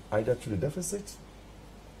be either through the deficit,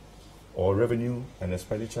 or revenue and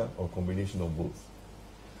expenditure, or combination of both.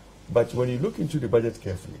 But when you look into the budget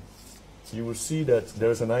carefully, you will see that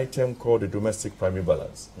there is an item called the domestic primary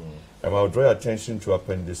balance. And I'll draw your attention to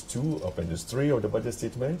Appendix 2, Appendix 3 of the budget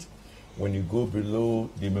statement. When you go below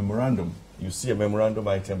the memorandum, you see a memorandum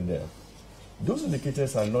item there. Those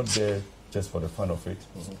indicators are not there just for the fun of it,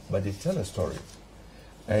 but they tell a story.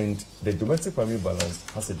 And the domestic primary balance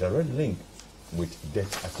has a direct link with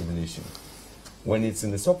debt accumulation. When it's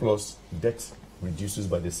in the surplus, debt reduces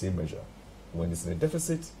by the same measure. When it's in a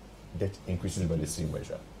deficit, debt increases by the same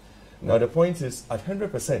measure. Now the point is, at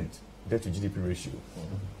 100% debt to GDP ratio,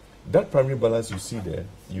 that primary balance you see there,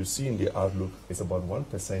 you see in the outlook, is about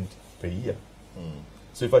 1% per year.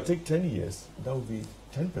 So if I take 10 years, that would be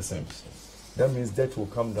 10%. That means debt will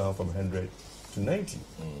come down from 100 to 90,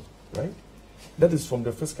 right? That is from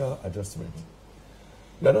the fiscal adjustment.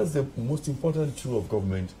 Now that's the most important tool of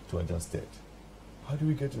government to adjust debt. How do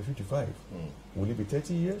we get to 55? Will it be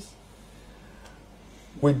 30 years?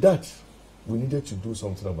 With that, we needed to do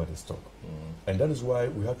something about the stock. And that is why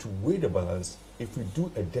we had to weigh the balance. If we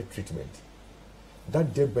do a debt treatment,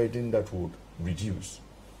 that debt burden that would reduce,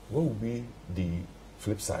 what would be the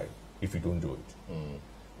flip side if we don't do it?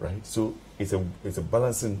 Right? So it's a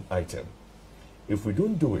balancing item. If we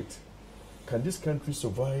don't do it, can this country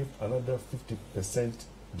survive another 50%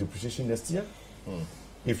 depreciation next year?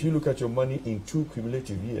 If you look at your money in 2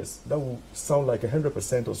 cumulative years, that will sound like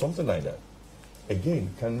 100% or something like that.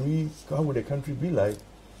 Again, how would a country be like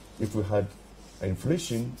if we had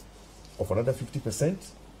inflation of another 50%?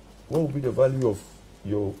 What would be the value of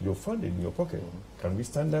your funding in your pocket? Can we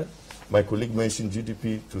stand that? My colleague mentioned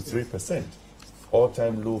GDP to 3%,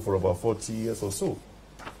 all-time low for about 40 years or so.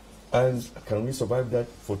 And can we survive that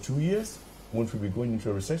for 2 years? Won't we be going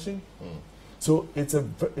into a recession? So it's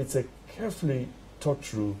a carefully thought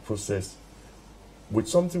through process with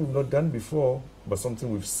something we've not done before, but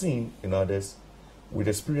something we've seen in others, with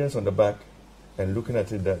experience on the back, and looking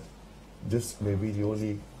at it that this may be the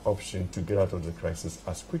only option to get out of the crisis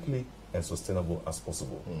as quickly and sustainable as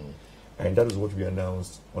possible. And that is what we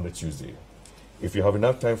announced on the Tuesday. If you have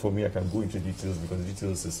enough time for me, I can go into details, because the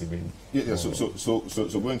details is even...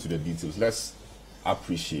 So going to the details, let's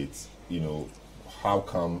appreciate, how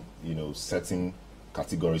come, certain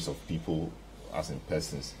categories of people, as in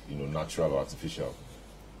persons, natural or artificial,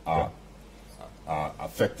 are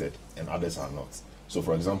affected and others are not. So,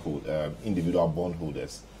 for example, individual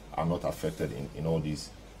bondholders are not affected in all these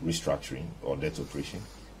restructuring or debt operation.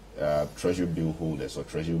 treasury bill holders or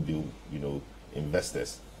treasury bill,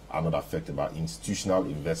 investors are not affected, but institutional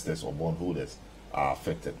investors or bond holders are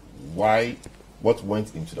affected. Why? What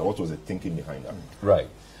went into that? What was the thinking behind that? Right.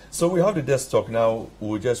 So we have the desktop now.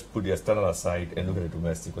 We'll just put the external aside and look at the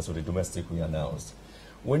domestic. Because of the domestic we announced.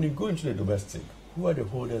 When you go into the domestic, who are the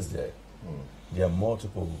holders there? There are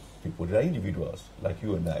multiple people. There are individuals like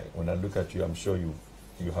you and I. When I look at you, I'm sure you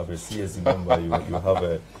have a CSE number, you have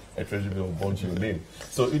a treasury bill bond to your name.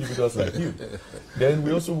 So individuals like you. Then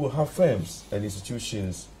we also will have firms and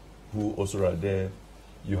institutions who also are there.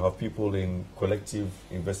 You have people in collective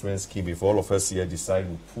investment scheme. If all of us here decide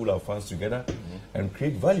we pool our funds together and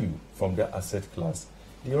create value from that asset class,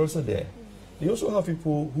 they are also there. They also have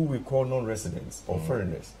people who we call non-residents or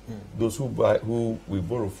foreigners. Those who we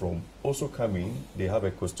borrow from also come in. They have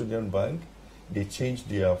a custodian bank. They change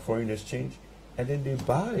their foreign exchange, and then they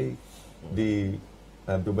buy the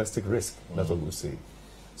domestic risk. That's what we'll say.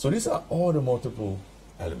 So these are all the multiple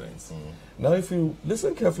elements. Now, if you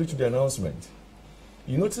listen carefully to the announcement,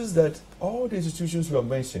 you notice that all the institutions we have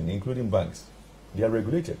mentioned, including banks, they are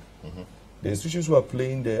regulated. The institutions who are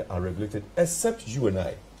playing there are regulated, except you and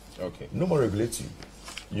I. Okay. No one regulates you.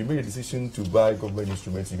 You made a decision to buy government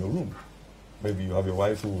instruments in your room. Maybe you have a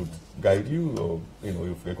wife who would guide you, or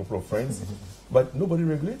you've a couple of friends, but nobody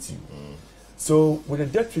regulates you. So with a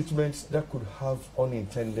debt treatment that could have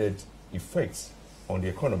unintended effects on the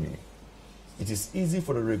economy, it is easy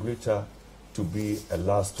for the regulator to be a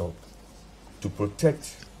last stop to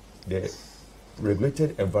protect the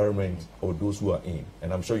regulated environment or those who are in.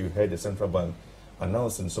 And I'm sure you heard the central bank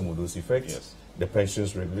announcing some of those effects. Yes. The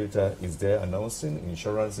pensions regulator is there announcing.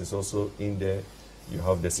 Insurance is also in there. You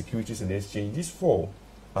have the Securities and Exchange. These four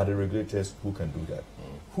are the regulators who can do that.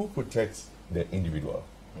 Who protects the individual?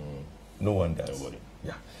 No one does. Nobody.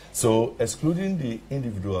 Yeah. So excluding the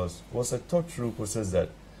individuals was a thought-through process that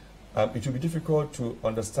it will be difficult to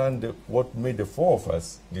understand what made the four of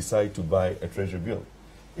us decide to buy a treasury bill.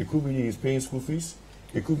 It could be he's paying school fees.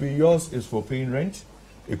 It could be yours is for paying rent.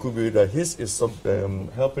 It could be that his is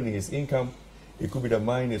helping his income. It could be that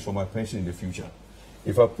mine is for my pension in the future.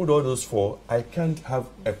 If I put all those four, I can't have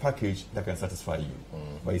a package that can satisfy you.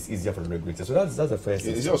 But it's easier for the regulator. So that's the first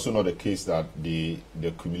thing. Is it also not the case that the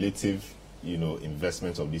cumulative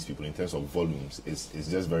investments of these people in terms of volumes is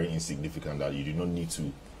just very insignificant, that you do not need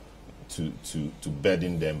to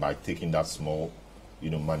burden them by taking that small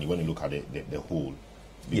money when you look at the whole?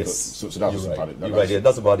 Because, yes. So that's you're right. part of that. You're right. Yeah,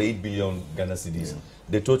 that's about 8 billion Ghana cedis.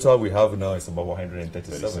 The total we have now is about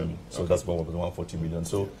 137. So that's about 140 million.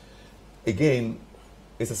 So again,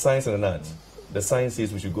 it's a science and an art. The science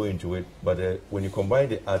says we should go into it, but when you combine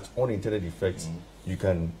the art, unintended effects, you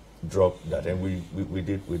can drop that, and we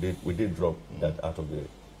did drop that out of the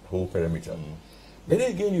whole perimeter. Then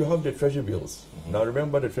again, you have the treasury bills. Now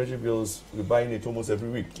remember, the treasury bills, we're buying it almost every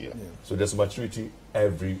week. So there's maturity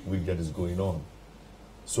every week that is going on.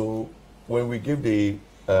 So when we give the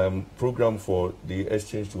program for the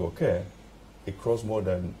exchange to occur, it crossed more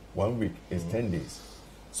than 1 week. It's 10 days.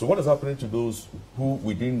 So what is happening to those who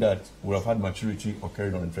within that would have had maturity or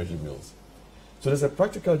carried on in treasury bills? So there's a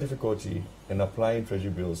practical difficulty in applying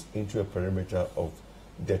treasury bills into a perimeter of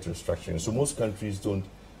debt restructuring. So most countries don't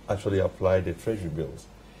actually apply the treasury bills.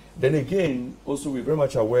 Then again, also we're very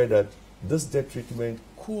much aware that this debt treatment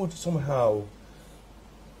could somehow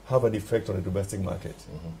have an effect on the domestic market.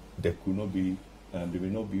 There could not be, there may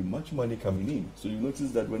not be much money coming in. So you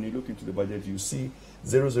notice that when you look into the budget, you see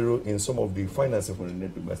 0 in some of the financing for the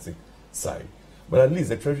net domestic side. But at least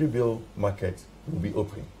the treasury bill market will be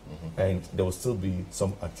open, and there will still be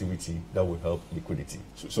some activity that will help liquidity.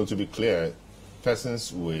 So to be clear,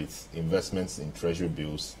 persons with investments in treasury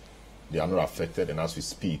bills, they are not affected, and as we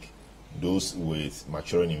speak, those with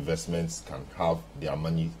maturing investments can have their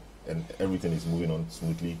money and everything is moving on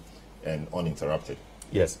smoothly and uninterrupted.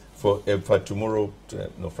 Yes, for tomorrow,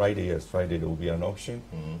 Friday, there will be an auction,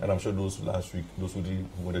 and I'm sure those last week, those who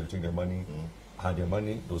wanted to take their money had their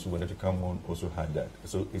money. Those who wanted to come on also had that.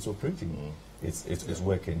 So it's operating, it's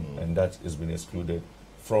working, and that has been excluded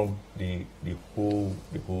from the whole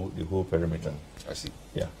perimeter. I see.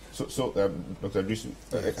 Yeah. So Dr.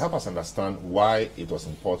 Adrisu, help us understand why it was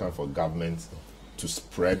important for government to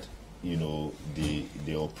spread,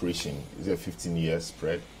 the operation. Is it a 15-year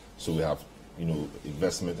spread? So we have,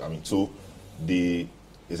 investment. So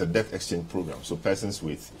it's a debt exchange program. So persons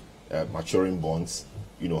with maturing bonds,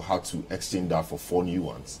 had to exchange that for 4 new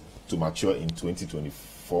ones to mature in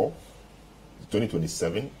 2024,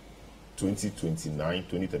 2027, 2029,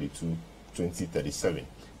 2032, 2037.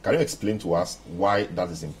 Can you explain to us why that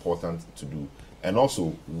is important to do? And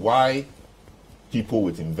also, why people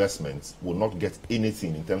with investments will not get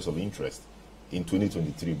anything in terms of interest in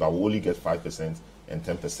 2023, but will only get 5% and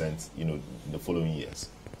 10%, you know, the following years.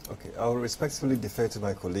 Okay, I'll respectfully defer to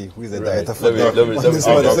my colleague, who is the Right. director for Let me-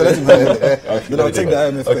 Then I'll take the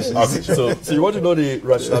IMF questions. Okay. So you want to know the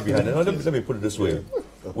rationale behind it? Now, let me put it this way.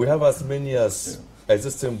 We have as many as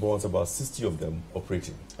existing bonds, about 60 of them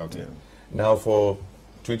operating. Okay. Now, for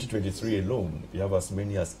 2023 alone, you have as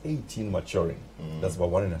many as 18 maturing. That's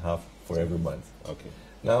about 1.5 for every month. Okay.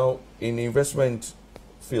 Now, in the investment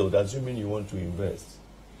field, assuming you want to invest,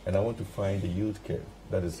 and I want to find a yield curve,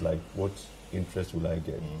 that is like, what interest will I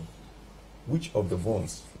get? Which of the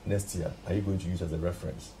bonds next year are you going to use as a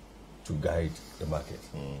reference to guide the market?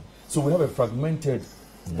 So we have a fragmented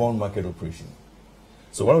bond market operation.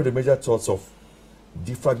 So one of the major thoughts of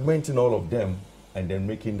defragmenting all of them and then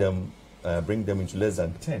making them, bring them into less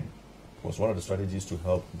than 10 was one of the strategies to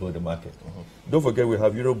help build the market. Don't forget, we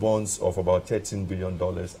have Euro bonds of about $13 billion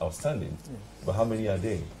outstanding. But how many are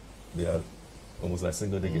they? They are almost like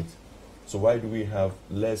single digit. So why do we have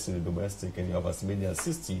less in the domestic, and you have as many as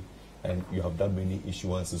 60, and you have that many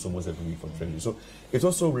issuances almost every week from Treasury? So it's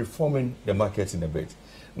also reforming the market in a bit.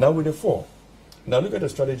 Now with the 4, now look at the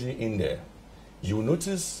strategy in there. You will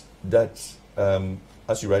notice that,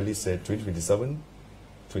 as you rightly said, 2027,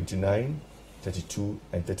 29, 32,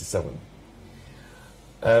 and 37.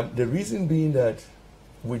 The reason being that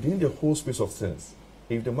within the whole space of things,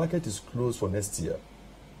 if the market is closed for next year,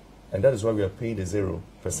 and that is why we are paying the 0%.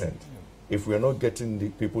 If we are not getting the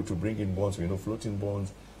people to bring in bonds, floating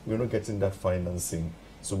bonds, we're not getting that financing,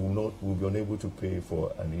 so we'll be unable to pay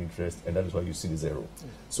for an interest, and that is why you see the 0.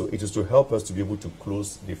 So it is to help us to be able to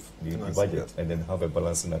close the budget and then have a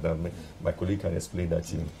balance in that. My colleague can explain that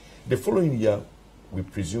to you. The following year, we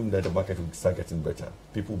presume that the market will start getting better.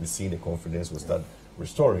 People will be seeing the confidence will start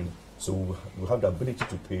restoring, so we'll have the ability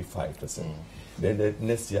to pay 5%. Then the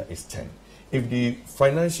next year is 10. If the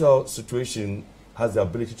financial situation has the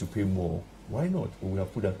ability to pay more, why not? We will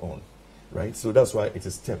have put that on, right? So that's why it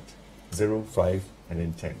is stepped, 0, 5, and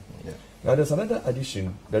then 10. Now there's another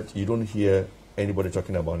addition that you don't hear anybody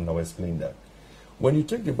talking about, and I'll explain that. When you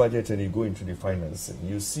take the budget and you go into the financing,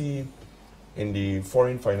 you see in the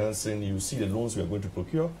foreign financing, you see the loans we are going to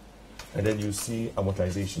procure, and then you see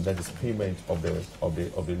amortization, that is payment of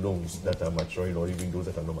the loans that are maturing or even those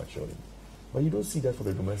that are not maturing. But you don't see that for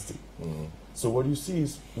the domestic. So what you see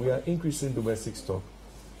is we are increasing domestic stock,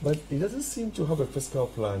 but it doesn't seem to have a fiscal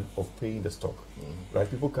plan of paying the stock. Right?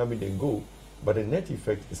 People come in and go, but the net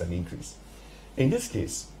effect is an increase. In this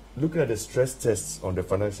case, looking at the stress tests on the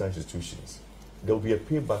financial institutions, there will be a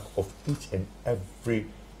payback of each and every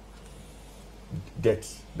debt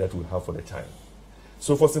that we have for the time.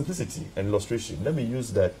 So for simplicity and illustration, let me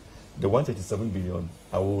use that the 137 billion,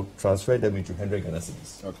 I will transfer them into 100 Ghana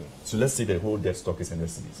cedis. Okay. So let's say the whole debt stock is 100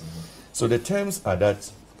 cedis. So the terms are that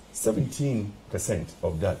 17%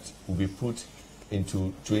 of that will be put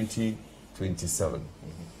into 2027.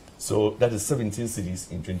 So that is 17 cedis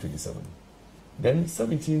in 2027. Then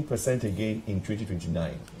 17% again in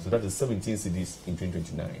 2029. So that is 17 cedis in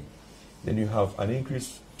 2029. Then you have an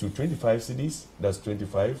increase to 25 cedis, that's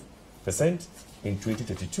 25% in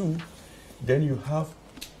 2032. Then you have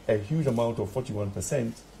a huge amount of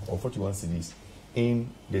 41% or 41 cedis in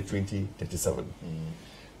the 2037.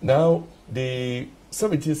 Now, the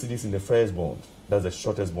 17 cedis in the first bond, that's the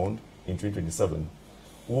shortest bond in 2027,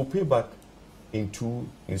 will pay back in 2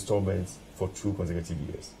 installments for 2 consecutive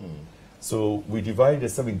years. So we divide the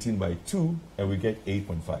 17 by 2 and we get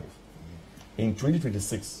 8.5. In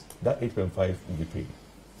 2026, that 8.5 will be paid.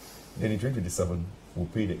 Then in 2027, we'll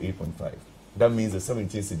pay the 8.5. That means the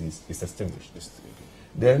 17 cedis is extinguished.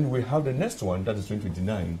 Then we have the next one, that is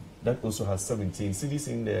 2029, that also has 17 cedis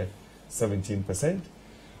in there, 17%.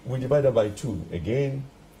 We divide that by 2 again,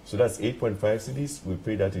 so that's 8.5 cedis. We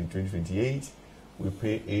pay that in 2028. We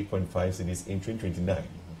pay 8.5 cedis in 2029.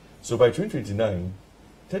 So by 2029,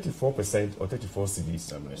 34% or 34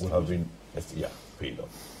 cedis will have been paid off.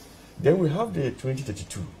 Then we have the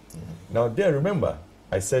 2032. Now there, remember,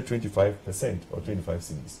 I said 25% or 25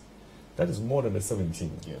 cedis. That is more than the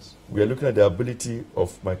 17. Yes. We are looking at the ability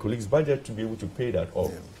of my colleague's budget to be able to pay that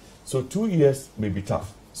off. So 2 years may be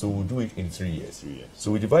tough. So we'll do it in 3 years. 3 years.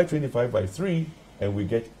 So we divide 25 by 3 and we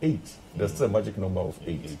get 8. That's the magic number of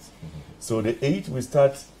 8. So the 8, we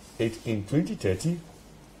start 8 in 2030,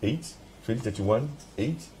 8, 2031,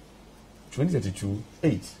 8, 2032,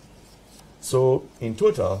 8. So in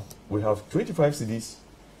total, we have 25 cedis,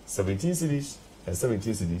 17 cedis, and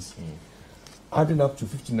 17 cedis, adding up to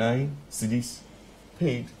 59 cedis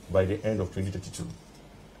paid by the end of 2032.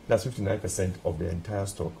 That's 59% of the entire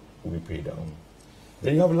stock will be paid down.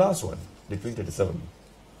 Then you have the last one, the 2037.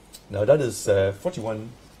 Now that is 41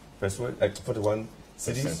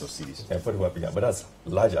 cities. Of cities. 41, yeah, but that's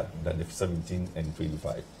larger than the 17 and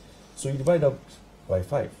 25. So you divide up by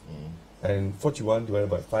 5. And 41 divided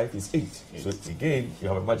by 5 is 8. So again, you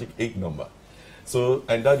have a magic 8 number. So,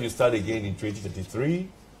 and then you start again in 2033,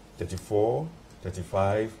 34,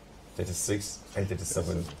 35, 36, and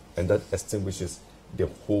 37. And that extinguishes the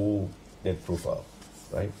whole debt profile,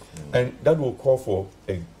 right? And that will call for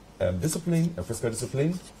a discipline, a fiscal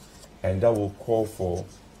discipline, and that will call for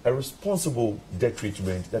a responsible debt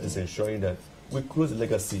treatment that is ensuring that we close the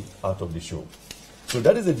legacy out of the show. So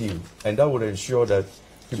that is the deal, and that would ensure that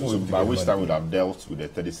people will by which time we would have dealt with the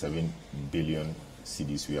 37 billion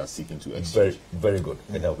CDs we are seeking to exchange. Very, very good.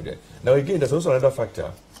 And that would be. Now again, there's also another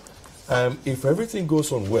factor. If everything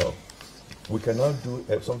goes on well, we cannot do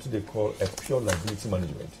something they call a pure liability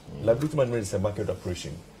management. Liability management is a market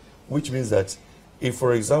operation, which means that if,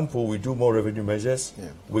 for example, we do more revenue measures,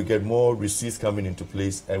 we get more receipts coming into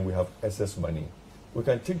place, and we have excess money, we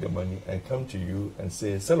can take the money and come to you and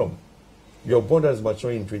say, Selorm, your bond is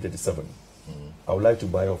maturing in 2037. I would like to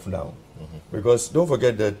buy off now. Because don't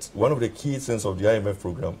forget that one of the key things of the IMF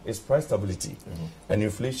program is price stability and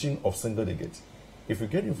inflation of single digit. If you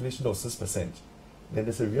get inflation of 6%, then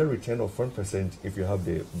there's a real return of 1% if you have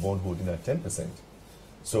the bond holding at 10%.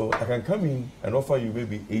 So I can come in and offer you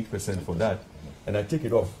maybe 8% for that, and I take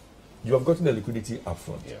it off. You have gotten the liquidity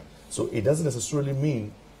upfront. So it doesn't necessarily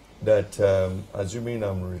mean that, assuming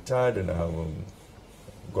I'm retired and I have,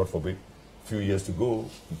 God forbid, few years to go,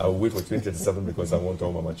 I'll wait for 2037 because I want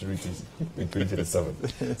all my maturities in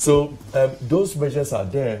 2037. So those measures are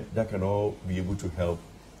there that can all be able to help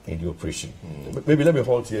in the operation. Maybe let me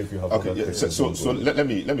halt here if you have other questions. So let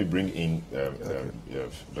me bring in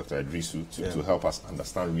Dr. Idrisu to help us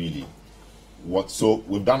understand really what. So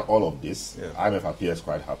we've done all of this. IMF appears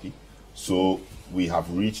quite happy. So we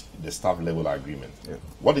have reached the staff level agreement.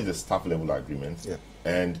 What is the staff level agreement,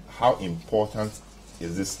 and how important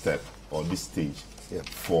is this step or this stage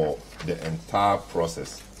for the entire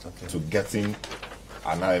process to getting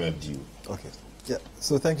an IMF deal?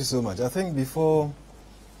 So thank you so much. I think before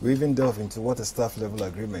we even delve into what a staff level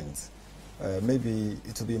agreement, maybe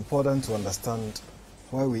it will be important to understand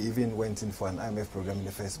why we even went in for an IMF program in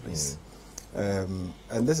the first place.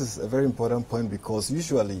 And this is a very important point because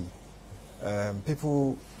usually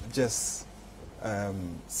people just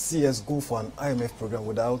see us go for an IMF program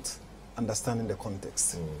without understanding the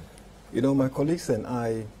context. You know, my colleagues and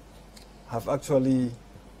I have actually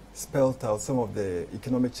spelled out some of the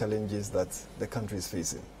economic challenges that the country is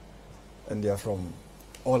facing. And they are from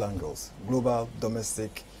all angles, global,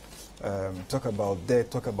 domestic, talk about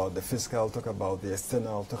debt, talk about the fiscal, talk about the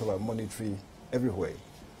external, talk about monetary, everywhere.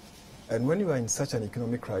 And when you are in such an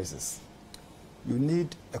economic crisis, you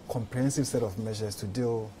need a comprehensive set of measures to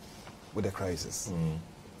deal with the crisis.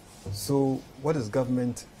 So what is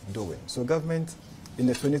government doing? So government in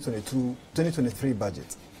the 2023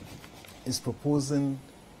 budget is proposing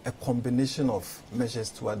a combination of measures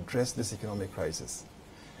to address this economic crisis.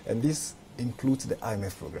 And this includes the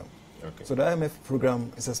IMF program. So the IMF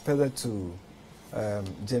program is expected to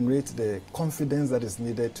generate the confidence that is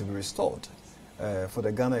needed to be restored for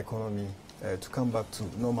the Ghana economy to come back to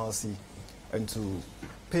normalcy and to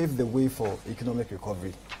pave the way for economic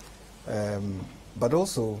recovery. But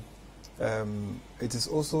also, it is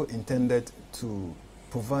also intended to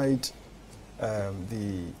provide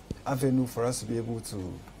the avenue for us to be able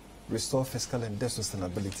to restore fiscal and debt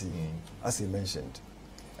sustainability, as he mentioned.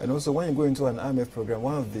 And also, when you go into an IMF program,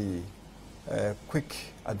 one of the quick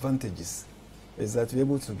advantages is that you're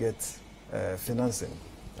able to get financing.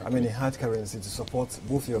 I mean, in hard currency to support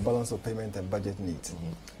both your balance of payment and budget needs.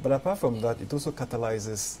 But apart from that, it also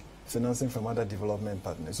catalyzes financing from other development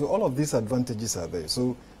partners. So all of these advantages are there.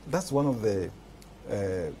 So that's one of the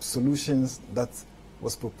solutions that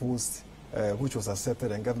was proposed, which was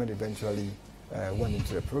accepted, and government eventually went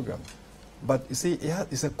into the program. But you see,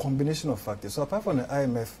 it's a combination of factors. So apart from the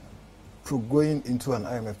IMF going into an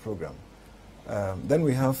IMF program, then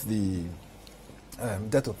we have the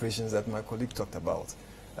debt operations that my colleague talked about.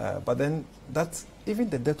 But then even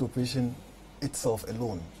the debt operation itself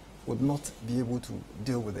alone would not be able to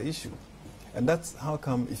deal with the issue. And that's how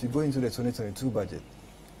come, if you go into the 2022 budget,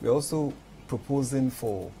 we're also proposing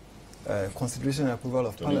for consideration and approval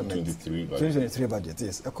of Parliament. 2023 budget,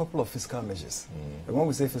 yes. A couple of fiscal measures. And when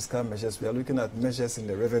we say fiscal measures, we are looking at measures in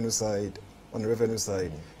the revenue side,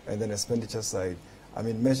 and then expenditure side. I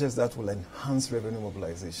mean, measures that will enhance revenue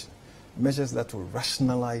mobilization, measures that will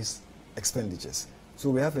rationalize expenditures. So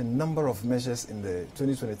we have a number of measures in the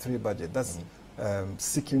 2023 budget. That's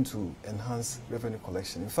seeking to enhance revenue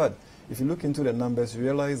collection. In fact, if you look into the numbers, you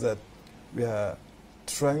realize that we are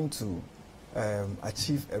trying to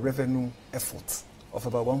achieve a revenue effort of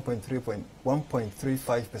about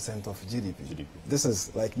 1.35% of GDP. This is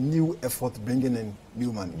like new effort bringing in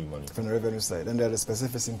new money from the revenue side. And there are the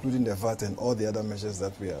specifics, including the VAT and all the other measures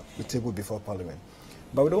that we tabled before Parliament.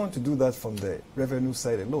 But we don't want to do that from the revenue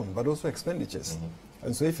side alone, but also expenditures.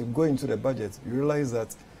 And so if you go into the budget, you realize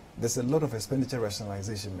that there's a lot of expenditure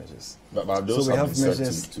rationalization measures. But those have been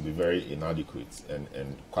said to be very inadequate and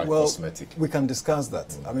quite cosmetic. We can discuss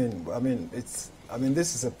that. I mean,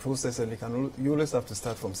 this is a process, and you always have to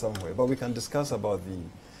start from somewhere. But we can discuss about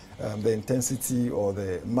the intensity or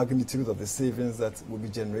the magnitude of the savings that will be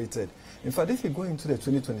generated. In fact, if you go into the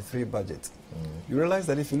 2023 budget, you realize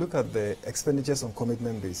that if you look at the expenditures on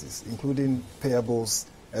commitment basis, including payables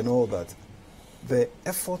and all that, the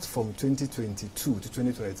effort from 2022 to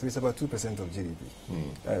 2023 is about 2% of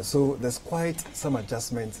GDP. So there's quite some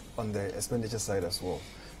adjustment on the expenditure side as well.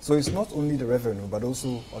 So it's not only the revenue, but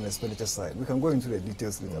also on the expenditure side. We can go into the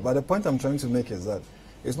details later. But the point I'm trying to make is that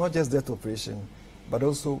it's not just debt operation, but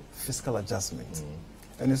also fiscal adjustment.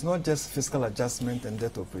 And it's not just fiscal adjustment and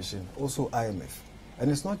debt operation, also IMF. And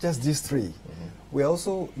it's not just these three. We're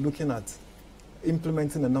also looking at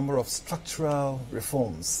implementing a number of structural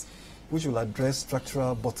reforms which will address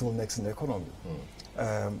structural bottlenecks in the economy.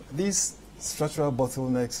 These structural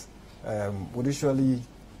bottlenecks would usually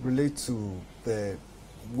relate to the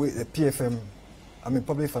PFM,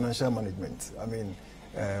 public financial management.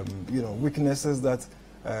 Weaknesses that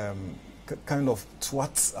kind of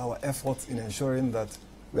thwart our efforts in ensuring that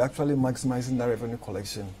we're actually maximizing that revenue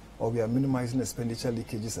collection, or we are minimizing expenditure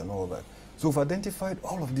leakages and all that. So we've identified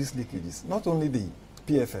all of these leakages, not only the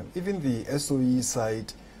PFM, even the SOE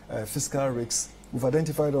side, fiscal risks. We've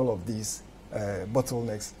identified all of these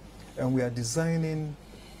bottlenecks, and we are designing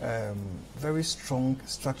very strong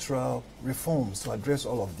structural reforms to address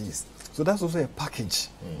all of these. So that's also a package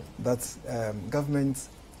that government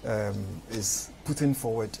is putting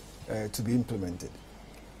forward to be implemented.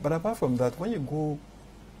 But apart from that, when you go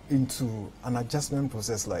into an adjustment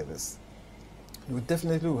process like this, you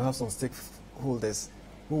definitely will have some stakeholders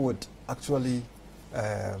who would actually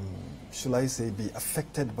should I say, be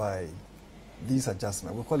affected by these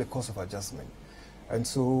adjustments. We call it cost of adjustment. And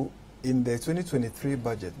so in the 2023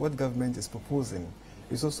 budget, what government is proposing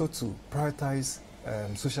is also to prioritize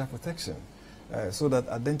social protection so that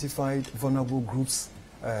identified vulnerable groups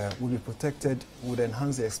will be protected, would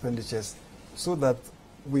enhance their expenditures so that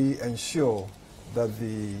we ensure that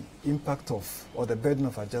the impact of or the burden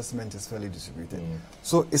of adjustment is fairly distributed.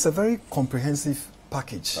 So it's a very comprehensive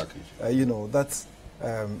package. That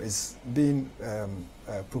is being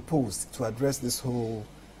proposed to address this whole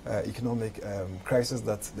economic crisis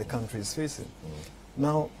that the country is facing.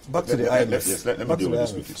 Now, back to the IMF. Let me deal with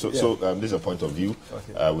this quickly. So this is a point of view.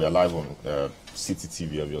 Okay. We are live on Citi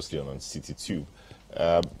TV, obviously, and on Citi Tube.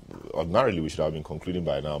 Ordinarily, we should have been concluding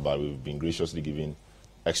by now, but we've been graciously given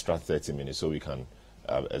extra 30 minutes so we can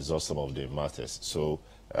exhaust some of the matters. So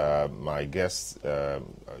my guest,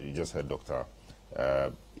 you just heard Dr.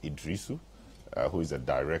 Idrisu, who is the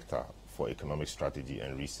Director for Economic Strategy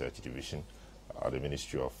and Research Division at the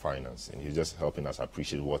Ministry of Finance. And he's just helping us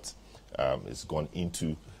appreciate what is gone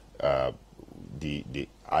into the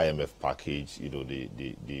IMF package,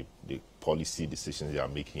 the policy decisions they are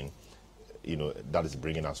making, that is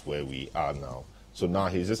bringing us where we are now. So now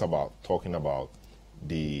he's just talking about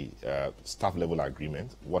the staff level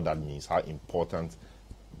agreement, what that means, how important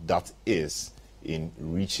that is in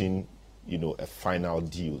reaching a final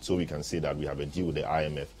deal, so we can say that we have a deal with the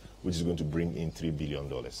IMF, which is going to bring in $3 billion.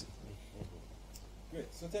 Great,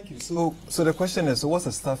 so thank you. So the question is, so what's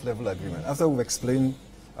a staff level agreement? After we've explained,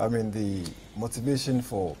 the motivation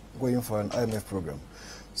for going for an IMF program.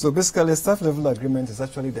 So basically, a staff level agreement is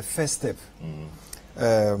actually the first step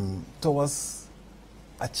towards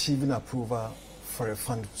achieving approval for a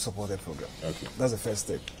fund-supported program. Okay. That's the first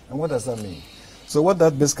step. And what does that mean? So what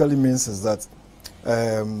that basically means is that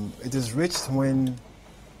it is reached when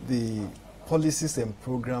the policies and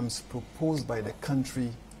programs proposed by the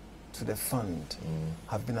country to the fund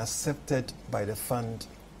have been accepted by the fund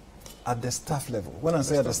at the staff level. When I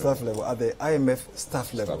say at the staff level, at the IMF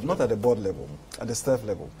staff level, not at the board level, at the staff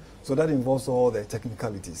level. So that involves all the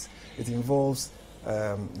technicalities. It involves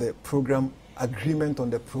the program agreement on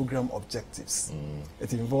the program objectives.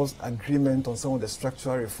 It involves agreement on some of the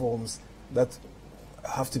structural reforms that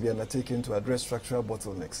have to be undertaken to address structural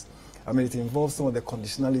bottlenecks. It involves some of the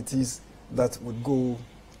conditionalities that would go,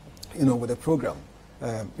 with the program,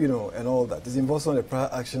 and all that. It involves some of the prior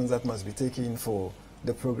actions that must be taken for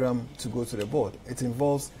the program to go to the board. It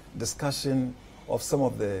involves discussion of some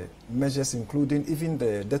of the measures, including even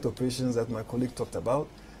the debt operations that my colleague talked about,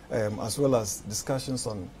 as well as discussions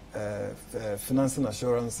on financing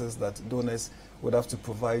assurances that donors would have to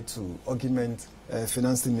provide to augment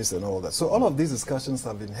financing needs and all that. So all of these discussions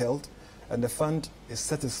have been held, and the fund is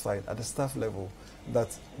satisfied at the staff level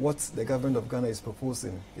that what the government of Ghana is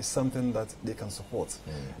proposing is something that they can support.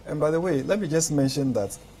 And by the way, let me just mention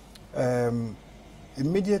that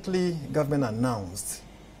immediately government announced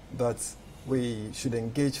that we should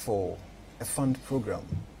engage for a fund program.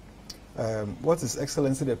 What His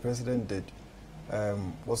Excellency the President did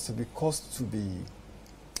was to be caused to be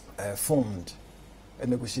formed a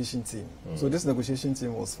negotiation team. So this negotiation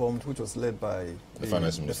team was formed, which was led by the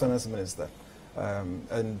finance minister.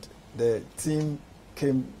 And the team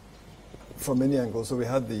came from many angles. So we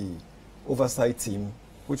had the oversight team,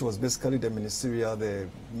 which was basically the ministerial, the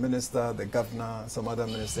minister, the governor, some other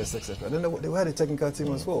ministers, etc. Then they had a technical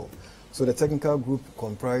team as well. So the technical group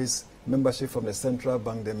comprised membership from the Central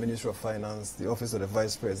Bank, the Ministry of Finance, the Office of the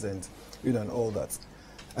Vice President, and all that.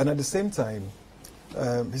 And at the same time,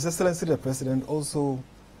 His Excellency the President also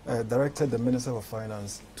directed the Minister of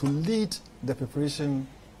Finance to lead the preparation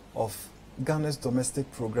of Ghana's domestic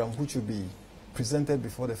program, which will be presented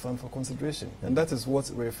before the fund for consideration. And that is what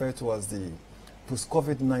we refer to as the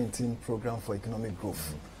post-COVID-19 program for economic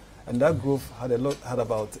growth. And that growth had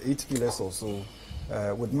about 8 pillars or so,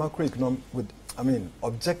 with macroeconomic,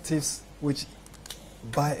 objectives which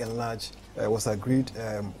by and large was agreed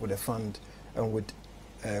with the fund, and with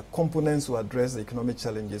components to address the economic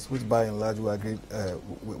challenges which by and large were agreed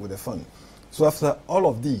with the fund. So after all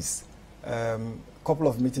of these, a couple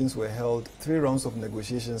of meetings were held, 3 rounds of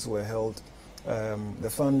negotiations were held. The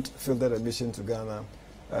fund fielded a mission to Ghana.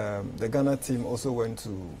 The Ghana team also went to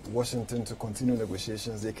Washington to continue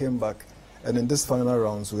negotiations. They came back, and in this final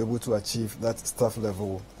rounds, we were able to achieve that staff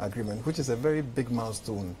level agreement, which is a very big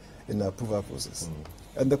milestone in the approval process.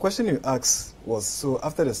 And the question you asked was, so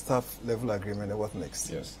after the staff level agreement, what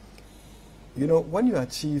next? Yes. You know, when you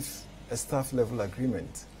achieve a staff level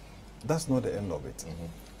agreement, that's not the end of it.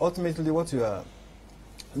 Ultimately, what you are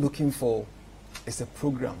looking for is a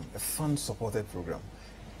program, a fund-supported program.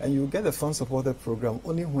 And you get a fund-supported program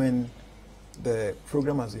only when the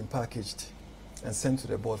program has been packaged and sent to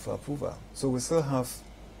the board for approval. So we still have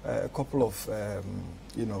a couple of, a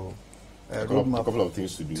couple of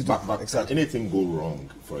things to do. But exactly. Can anything go wrong,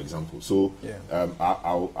 for example? So Yeah.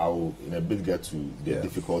 I'll in a bit get to the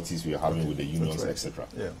difficulties we are having with the unions, right. etc.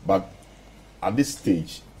 Yeah. But at this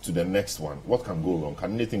stage, to the next one, what can go wrong?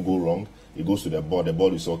 Can anything go wrong? It goes to the board. The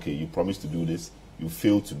board is okay. You promised to do this. You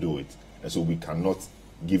failed to do it, and so we cannot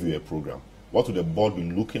give you a program. What would the board be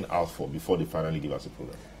looking out for before they finally give us a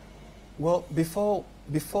program? Well, before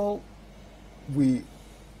I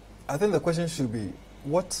think the question should be,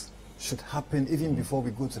 what should happen even before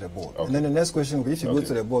we go to the board? Okay. And then the next question will be, if you go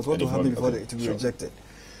to the board, what will happen before it will be rejected?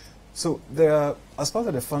 So there are, as part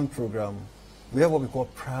of the fund program, we have what we call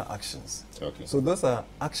prior actions. Okay. So those are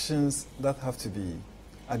actions that have to be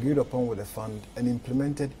agreed upon with the fund and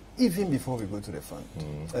implemented even before we go to the fund,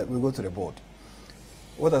 we go to the board.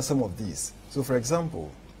 What are some of these? So for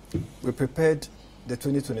example, we prepared the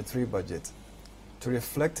 2023 budget to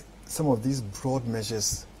reflect some of these broad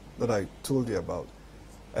measures that I told you about,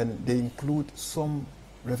 and they include some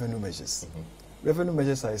revenue measures. Revenue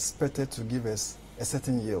measures are expected to give us a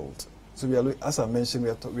certain yield. So we are, as I mentioned,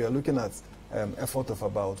 we are looking at effort of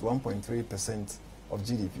about 1.3% of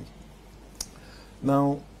GDP.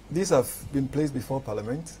 Now, these have been placed before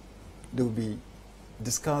Parliament. They will be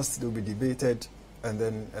discussed, they will be debated, and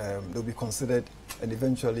then they'll be considered, and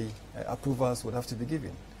eventually approvals would have to be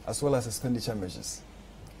given, as well as expenditure measures.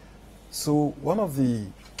 So one of the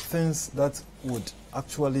things that would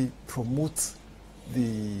actually promote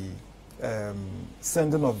the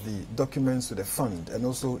sending of the documents to the fund and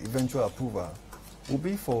also eventual approval will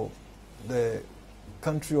be for the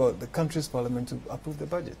country or the country's parliament to approve the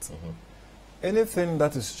budget. Anything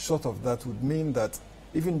that is short of that would mean that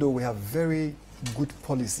even though we have very good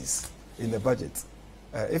policies in the budget,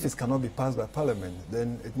 if it cannot be passed by Parliament,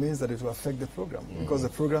 then it means that it will affect the program, because the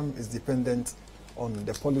program is dependent on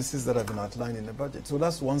the policies that have been outlined in the budget. So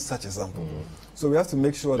that's one such example. So we have to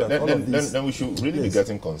make sure that all of these... Then we should really be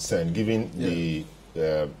getting concerned, given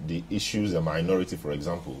the issues the minority, for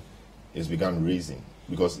example, is begun raising,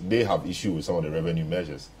 because they have issue with some of the revenue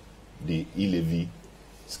measures, the e-levy,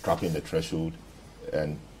 scrapping the threshold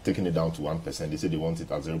and taking it down to 1%. They say they want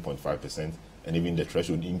it at 0.5%, and even the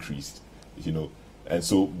threshold increased, you know. And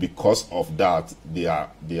so because of that, they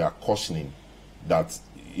are cautioning that,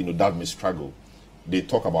 you know, that may struggle. they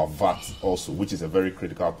talk about VAT also, which is a very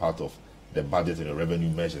critical part of the budget and the revenue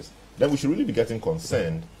measures, then we should really be getting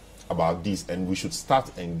concerned about this, and we should start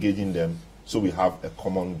engaging them so we have a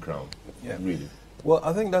common ground, really. Well,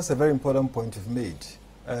 I think that's a very important point you've made.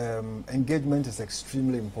 Engagement is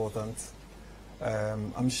extremely important.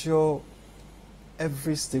 I'm sure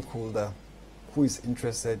every stakeholder who is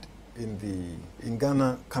interested in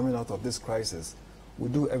Ghana coming out of this crisis will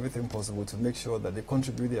do everything possible to make sure that they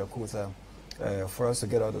contribute their quota for us to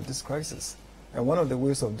get out of this crisis. And one of the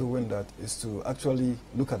ways of doing that is to actually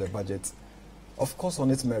look at the budget, of course on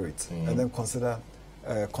its merit, and then consider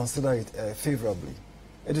it favorably.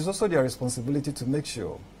 It is also their responsibility to make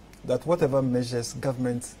sure that whatever measures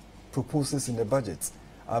government proposes in the budget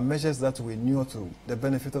are measures that will inure to the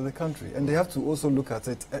benefit of the country. And they have to also look at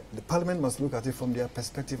it, the Parliament must look at it from their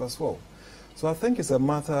perspective as well. So I think it's a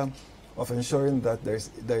matter of ensuring that there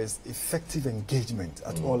is effective engagement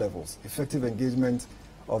at all levels, effective engagement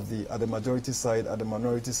at the majority side, at the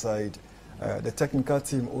minority side, the technical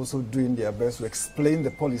team also doing their best to explain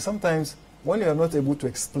the policy. Sometimes when you are not able to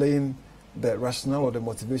explain the rationale or the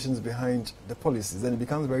motivations behind the policies, then it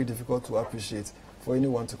becomes very difficult to appreciate for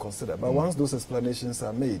anyone to consider. But once those explanations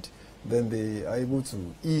are made, then they are able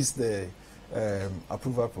to ease the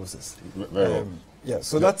approval process. Very well. Yeah,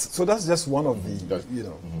 so that's just one of the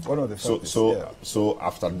one of the factors. So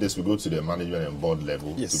after this, we go to the management and board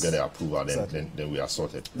level to get the approval. Then we are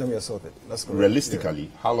sorted. Then we are sorted. That's correct.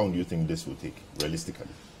 Realistically, how long do you think this will take? Realistically,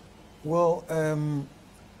 well,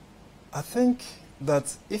 I think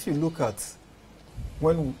that if you look at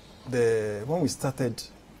when we started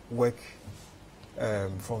work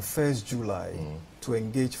from 1st July to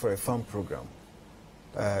engage for a farm program,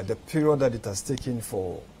 the period that it has taken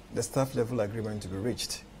for the staff level agreement to be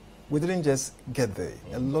reached, we didn't just get there.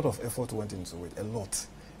 A lot of effort went into it, a lot.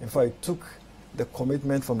 In fact, it took the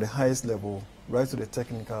commitment from the highest level right to the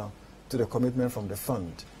technical, to the commitment from the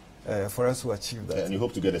fund for us to achieve that. And you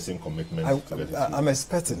hope to get the same commitment? I'm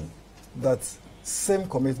expecting that same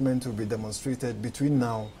commitment will be demonstrated between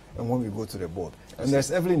now and when we go to the board. And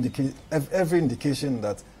there's every indication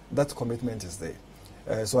that that commitment is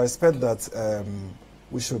there. So I expect that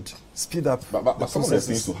we should speed up but some of the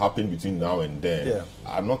things to happen between now and then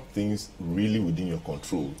are not things really within your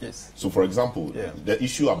control. Yes. So for example, the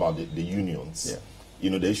issue about the unions,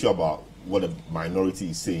 the issue about what the minority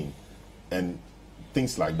is saying and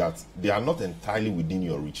things like that, they are not entirely within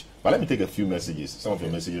your reach. But let me take a few messages. Some of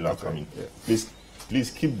your messages are coming.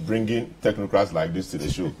 Please keep bringing technocrats like this to the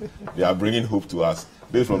show. They are bringing hope to us.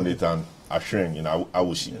 This from Nathan Ashring in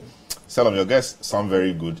Awushi. Selorm, your guests sound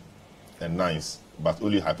very good and nice, but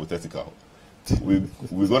only hypothetical. We're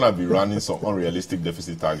going to be running some unrealistic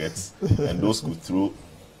deficit targets, and those could throw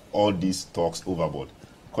all these talks overboard.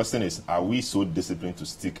 Question is, are we so disciplined to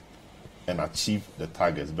stick and achieve the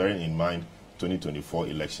targets, bearing in mind 2024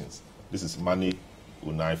 elections? This is Mani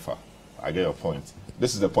Unaifa. I get your point.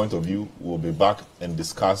 This is the point of view. We'll be back and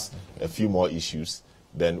discuss a few more issues.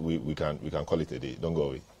 Then we can call it a day. Don't go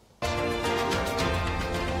away.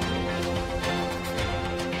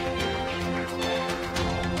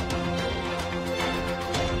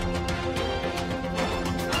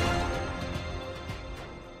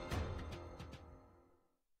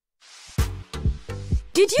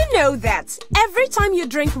 Did you know that every time you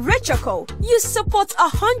drink rich cocoa, you support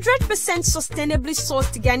 100% sustainably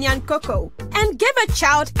sourced Ghanaian cocoa and give a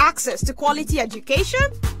child access to quality education?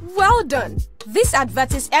 Well done. This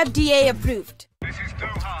advert is FDA approved. This is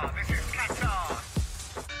Doha. This is Qatar.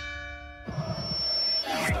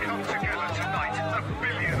 We come together tonight, 1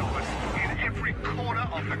 billion of us, in every corner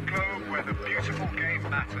of the globe where the beautiful game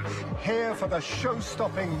matters. Here for the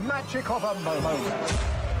show-stopping magic of a moment.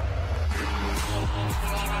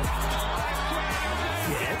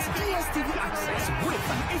 Get DSTV access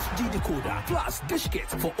with an HD decoder plus dish kit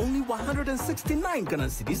for only 169 Ghana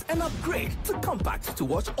cedis and upgrade to compact to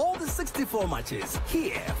watch all the 64 matches.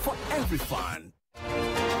 Here for every fan.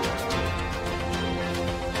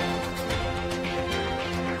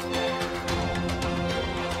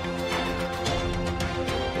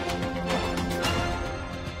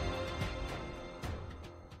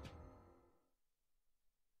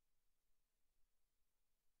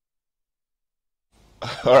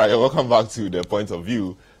 All right, welcome back to The Point of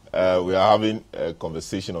View. We are having a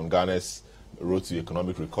conversation on Ghana's road to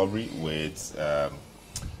economic recovery with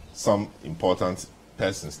some important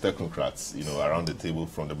persons, technocrats, around the table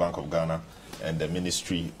from the Bank of Ghana and the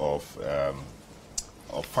Ministry of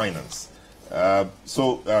Finance.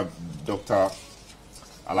 So, Dr.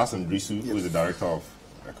 Alassane Drisu, who is the Director of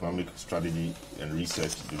Economic Strategy and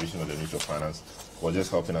Research Division of the Ministry of Finance, was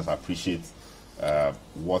just helping us appreciate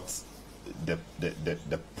what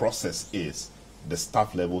the process is, the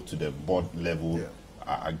staff level to the board level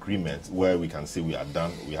agreement, where we can say we are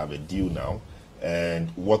done, we have a deal now, and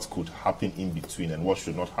what could happen in between and what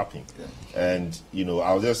should not happen. And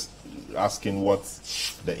I was just asking what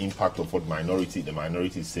the impact of what the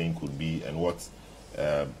minority is saying could be, and what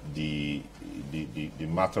the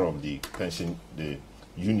matter of the pension, the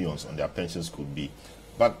unions on their pensions could be.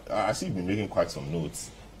 But I see you've been making quite some notes.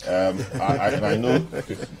 I know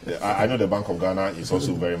the Bank of Ghana is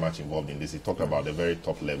also very much involved in this. It talked about the very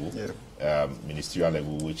top level, ministerial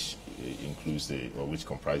level, which includes which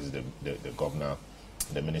comprises the governor,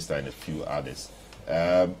 the minister, and a few others.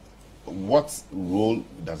 What role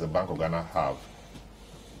does the Bank of Ghana have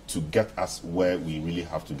to get us where we really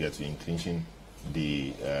have to get to in clinching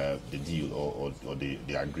the deal or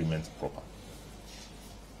the agreement proper?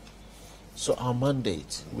 So our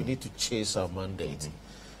mandate, we need to chase our mandate.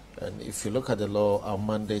 And if you look at the law, our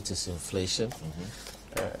mandate is inflation.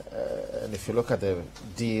 And if you look at the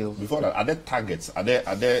deal... Before that, are there targets? Are there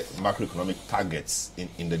macroeconomic targets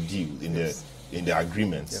in the deal, in the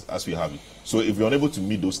agreements as we have it? So if you're unable to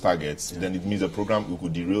meet those targets, then it means the program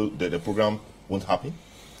could derail, the program won't happen?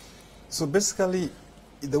 So basically,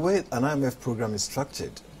 the way an IMF program is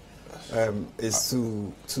structured is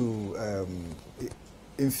to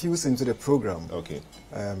infuse into the program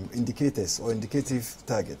indicators or indicative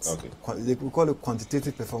targets. We call it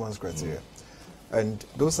quantitative performance criteria. And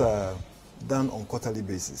those are done on quarterly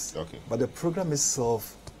basis. But the program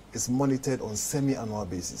itself is monitored on semi-annual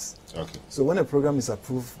basis. So when a program is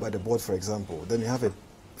approved by the board, for example, then you have a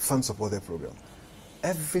fund-supported program.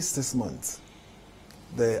 Every 6 months,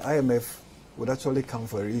 the IMF would actually come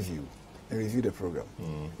for a review and review the program.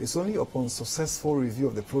 It's only upon successful review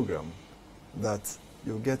of the program that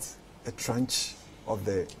you'll get a tranche of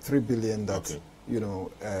the 3 billion that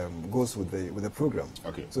goes with the program.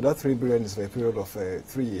 So that 3 billion is for a period of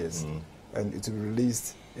 3 years, and it will be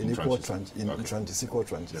released in equal tranches, equal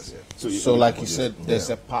tranches. So like you said, there's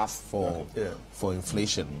a path for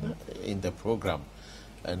inflation in the program,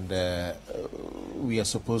 and we are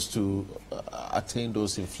supposed to attain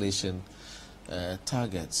those inflation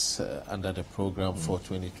targets under the program for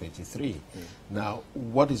 2023. Now,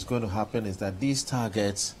 what is going to happen is that these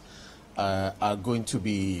targets are going to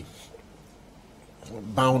be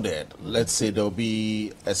bounded. Let's say there will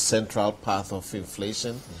be a central path of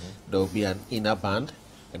inflation, there will be an inner band,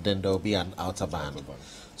 and then there will be an outer band.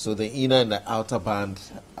 So the inner and the outer band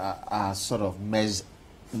are sort of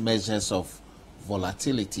measures of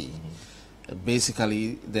volatility.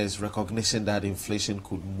 Basically, there's recognition that inflation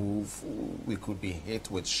could move, we could be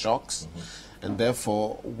hit with shocks, and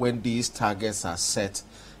therefore, when these targets are set,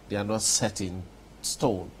 they are not set in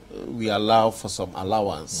stone. We allow for some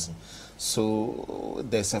allowance. So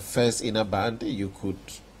there's a first inner band. You could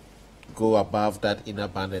go above that inner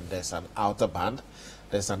band, and there's an outer band.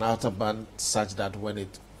 There's an outer band such that when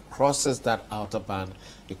it crosses that outer band,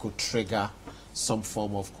 it could trigger some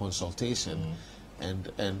form of consultation.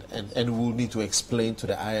 And we'll need to explain to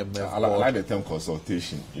the IMF. I like the term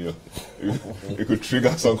consultation. It could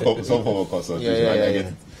trigger some form of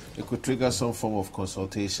consultation. It could trigger some form of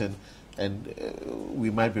consultation, and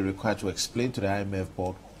we might be required to explain to the IMF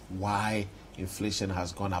board why inflation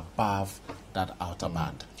has gone above that outer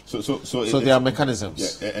band. So there are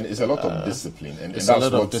mechanisms. And it's a lot of discipline. And it's a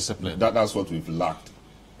lot of discipline. That's what we've lacked.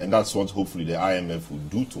 And that's what hopefully the IMF will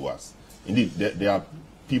do to us. Indeed, there are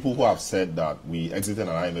people who have said that we exited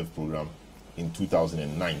an IMF program in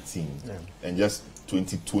 2019, and just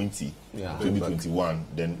 2020, 2021,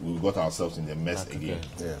 then we got ourselves in the mess again.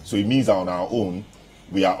 So it means that on our own,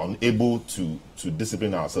 we are unable to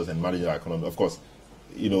discipline ourselves and manage our economy. Of course,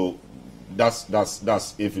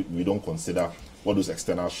 that's if we don't consider what those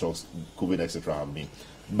external shocks, COVID, etc., have been.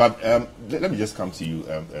 But let me just come to you,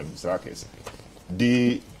 Mr. Akes.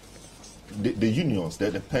 The unions,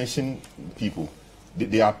 the pension people,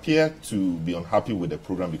 they appear to be unhappy with the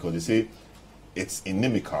program because they say it's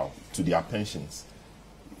inimical to their pensions,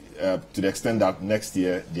 to the extent that next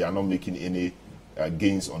year they are not making any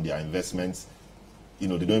gains on their investments. They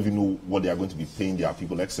don't even know what they are going to be paying their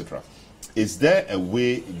people, etc. Is there a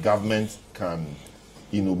way government can,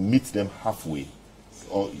 meet them halfway,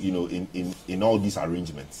 or in all these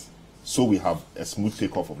arrangements, so we have a smooth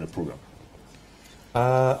takeoff of the program?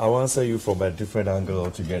 I'll answer you from a different angle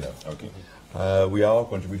altogether. We are all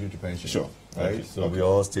contributing to pension, right? So we are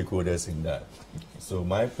all stakeholders in that. So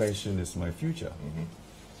my pension is my future.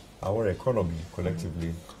 Our economy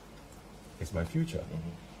collectively is my future.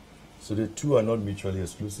 So the two are not mutually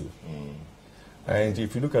exclusive. And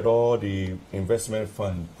if you look at all the investment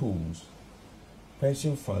fund pools,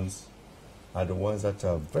 pension funds are the ones that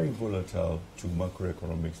are very volatile to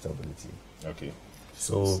macroeconomic stability. Okay.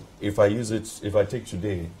 So if I take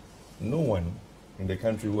today, no one in the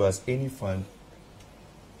country who has any fund,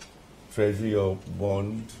 treasury or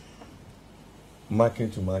bond,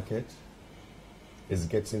 market to market, is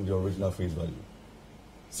getting the original face value.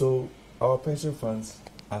 So our pension funds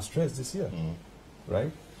are stressed this year,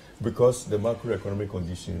 right? Because the macroeconomic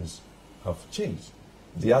conditions have changed.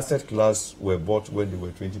 The asset class were bought when they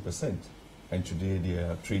were 20%, and today they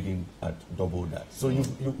are trading at double that. So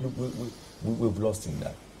we've lost in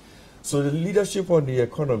that. So the leadership on the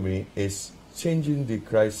economy is changing the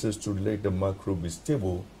crisis to let the macro be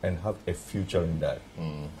stable and have a future in that.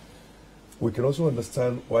 We can also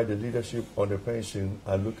understand why the leadership on the pension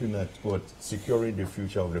are looking at what securing the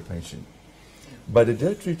future of the pension. But the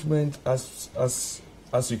debt treatment, as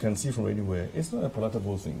you can see from anywhere, it's not a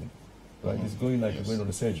palatable thing, right? It's going like you're going on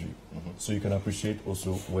a surgery, so you can appreciate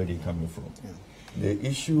also where they're coming from. The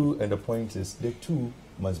issue and the point is the two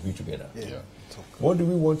must be together. What do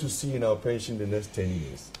we want to see in our pension in the next 10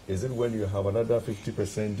 years? Is it when you have another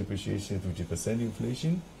 50% depreciation, 50%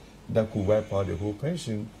 inflation that could wipe out the whole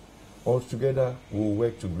pension? All together, we'll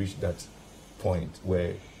work to reach that point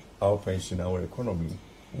where our pension, our economy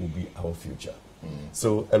will be our future.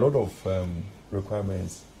 So a lot of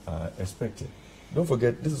requirements are expected. Don't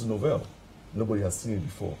forget, this is novel. Nobody has seen it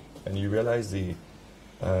before. And you realize the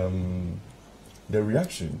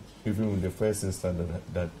reaction, even in the first instance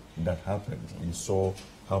that happened. You saw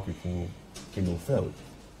how people, felt.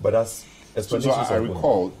 But as so I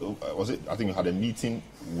recall, I think you had a meeting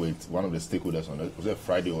with one of the stakeholders was it a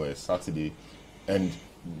Friday or a Saturday, and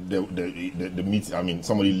the meeting. I mean,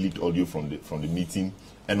 somebody leaked audio from the meeting,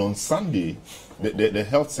 and on Sunday, the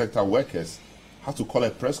health sector workers had to call a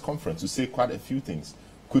press conference to say quite a few things.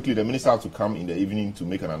 Quickly, the minister had to come in the evening to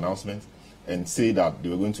make an announcement and say that they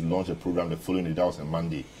were going to launch a program the following day. That was on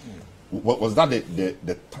Monday. Was that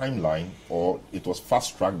the timeline, or it was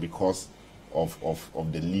fast-tracked because of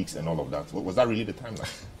the leaks and all of that? Was that really the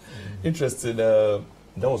timeline? Interesting.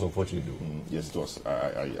 That was unfortunate, though. Yes, it was.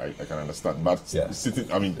 I can understand. But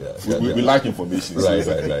sitting, I mean, we like information.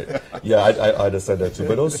 Right. Yeah, I understand that too.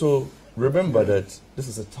 But also, remember that this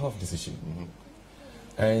is a tough decision.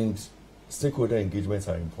 And stakeholder engagements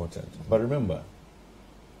are important. But remember,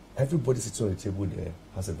 everybody sitting on the table there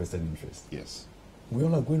has a vested interest. Yes. We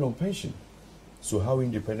all are going on pension. So how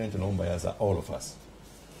independent and unbiased are all of us?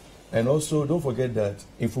 And also, don't forget that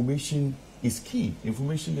information is key.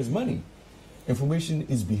 Information is money. Information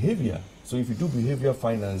is behavior. So if you do behavior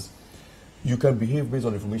finance, you can behave based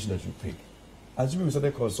on information that you pick. As we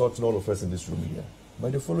started consulting all of us in this room here,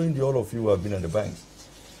 by the following day, all of you have been at the banks,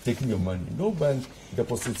 taking your money. No bank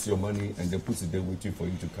deposits your money and then puts it there waiting for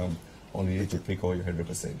you to come on the day to pick all your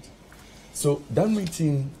 100%. So that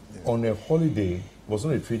meeting on a holiday, was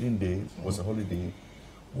not a trading day, was a holiday,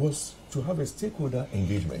 was to have a stakeholder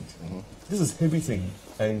engagement. This is heavy thing,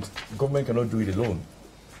 and government cannot do it alone.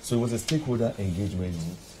 So it was a stakeholder engagement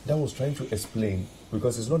that was trying to explain,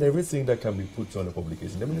 because it's not everything that can be put on a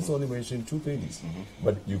publication. The minister only mentioned 2 pages,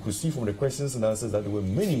 but you could see from the questions and answers that there were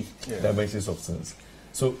many dimensions of things.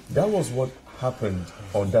 So that was what happened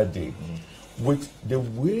on that day. With the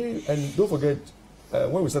way, and don't forget,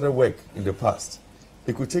 when we started work in the past,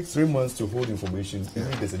 it could take 3 months to hold information,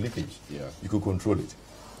 even if there's a leakage. You could control it.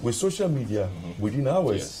 With social media, within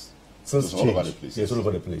hours, since all over the place. Yes, all over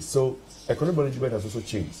the place. So economic management has also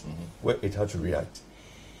changed, where it had to react.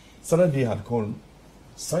 Saturday had gone,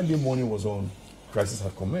 Sunday morning was on, crisis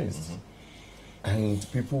had commenced, and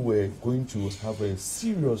people were going to have a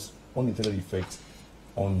serious unintended effect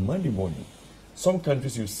on Monday morning. Some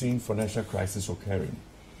countries you've seen financial crisis occurring.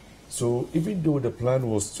 So even though the plan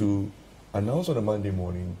was to announce on a Monday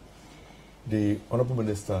morning, the Honorable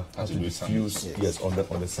Minister had to diffuse on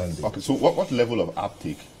the Sunday. Okay, so what level of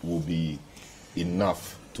uptake will be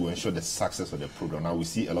enough to ensure the success of the program? Now we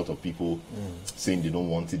see a lot of people saying they don't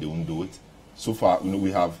want it, they won't do it. So far,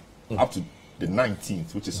 we have up to the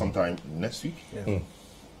 19th, which is sometime next week.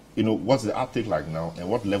 What's the uptake like now, and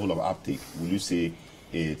what level of uptake will you say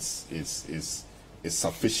is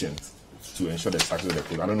sufficient to ensure the success of the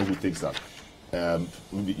program? I don't know who takes that.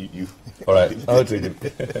 Maybe you. All right, I'll take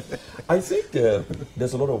it. I think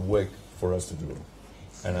there's a lot of work for us to do,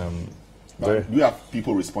 and do you have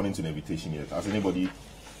people responding to the invitation yet? Has anybody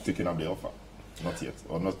taken up the offer? Not yet,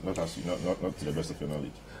 or not to the best of your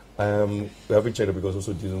knowledge. We haven't checked it because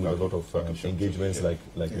also dealing with a lot of engagements like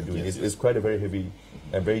you're doing. It's quite a very heavy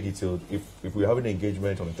and very detailed. If we have an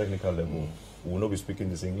engagement on a technical level, we will not be speaking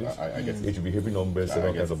this English. I get it. It will be heavy numbers and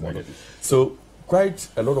all kinds of models. So quite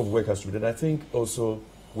a lot of work has to be done. I think also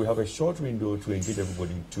we have a short window to engage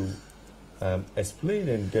everybody to explain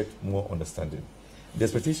and get more understanding. The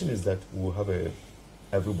expectation is that we'll have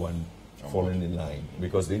everyone falling in line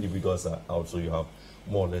because the individuals are out, so you have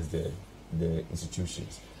more or less the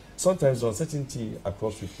institutions. Sometimes the uncertainty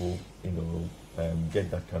across people, get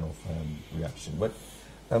that kind of reaction. But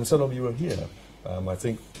Selorm, you were here. I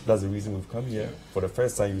think that's the reason we've come here. For the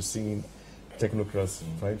first time, you've seen technocrats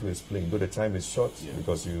trying to explain, though the time is short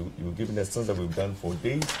because you're giving us something that we've done for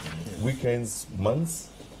days, weekends, months,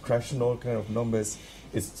 crashing all kind of numbers.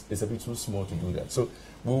 It's a bit too small to do that. So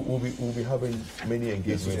we'll be having many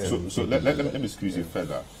engagements. So let me squeeze you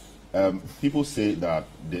further. People say that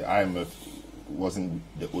the IMF wasn't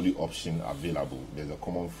the only option available. There's a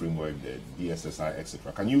common framework, the DSSI,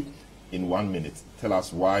 etc. Can you, in 1 minute, tell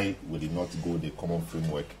us why we did not go the common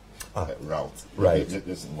framework route? Right.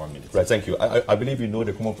 Just in 1 minute. Right, thank you. I believe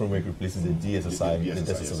the common framework replaces the DSSI.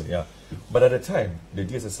 The DSSI, yeah. But at the time, the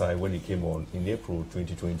DSSI, when it came on in April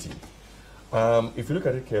 2020, if you look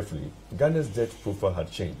at it carefully, Ghana's debt profile had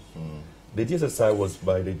changed. The DSSI was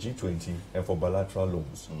by the G20 and for bilateral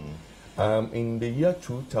loans. In the year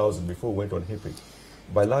 2000, before we went on HIPIC,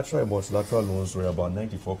 bilateral and multilateral loans were about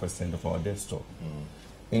 94% of our debt stock.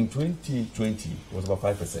 In 2020, it was about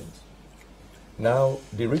 5%. Now,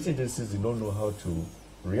 the rating agencies did not know how to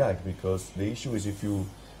react because the issue is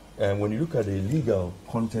when you look at the legal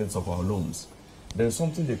contents of our loans, there's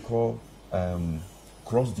something they call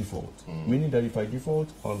cross default, meaning that if I default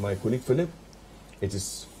on my colleague Philip, it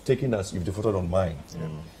is taken as you've defaulted on mine.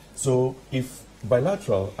 So if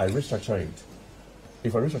bilateral, I restructure it.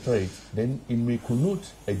 If I restructure it, then it may connote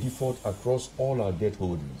a default across all our debt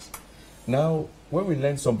holdings. Now, when we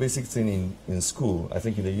learn some basic thing in school, I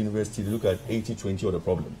think in the university, they look at 80-20 of the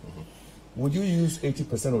problem. Would you use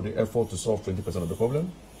 80% of the effort to solve 20% of the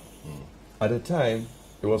problem? At the time,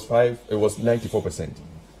 it was 94%.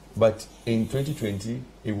 But in 2020,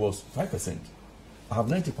 it was 5%. I have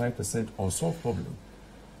 95% unsolved problem.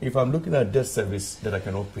 If I'm looking at debt service that I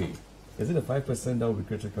cannot pay, is it a 5% that will be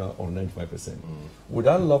critical or 95%? Would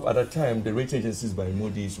I love, at that time, the rating agencies by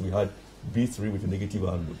Moody's, we had B3 with a negative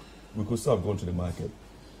outlook. We could still have gone to the market.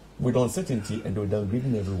 With uncertainty and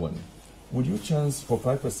downgrading everyone, would you chance for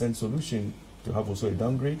 5% solution to have also a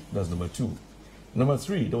downgrade? That's number two. Number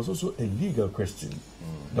three, there was also a legal question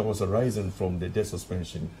that was arising from the debt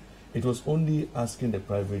suspension. It was only asking the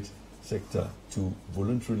private sector to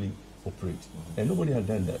voluntarily operate, and nobody had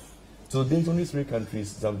done that. So there's only 3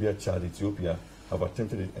 countries, Zambia, Chad, Ethiopia, have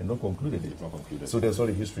attempted it and not concluded it. So there's not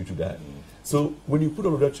a history to that. So when you put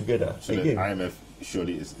all of that together, so again, the IMF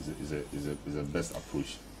surely is a best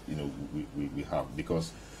approach we have,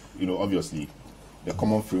 because obviously the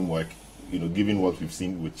common framework, given what we've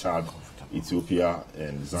seen with Chad, Ethiopia,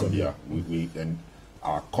 and Zambia, and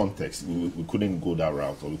our context, we couldn't go that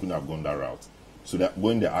route, or we couldn't have gone that route. So that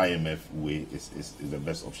going the IMF way is the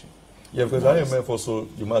best option. Yeah, because IMF also,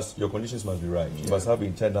 your conditions must be right. You must have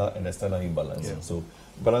internal and external imbalance. So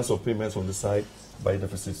balance of payments on the side, by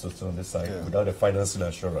deficits on the side, without a financial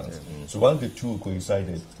assurance. So once the two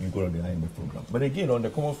coincided, you go on the IMF program. But again, on the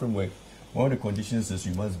common framework, one of the conditions is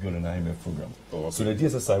you must be on an IMF program. So the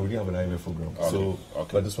DSSI, we didn't have an IMF program.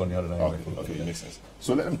 But this one, you had an IMF program. Okay, it makes sense.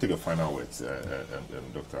 So let me take a final word,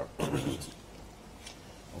 Dr.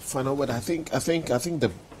 Final word. I think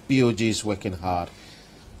the BOG is working hard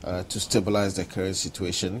to stabilize the current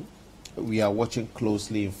situation. We are watching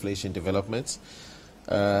closely inflation developments,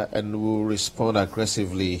 and we'll respond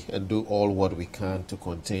aggressively and do all what we can to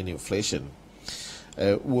contain inflation.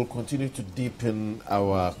 We'll continue to deepen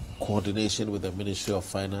our coordination with the Ministry of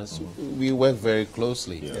Finance. We work very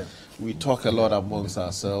closely. We talk a lot amongst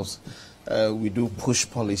ourselves. We do push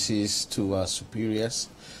policies to our superiors,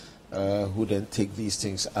 who then take these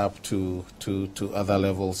things up to other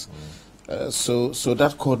levels. So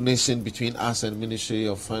that coordination between us and Ministry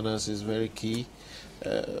of Finance is very key.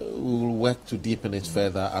 We will work to deepen it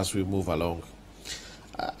further as we move along.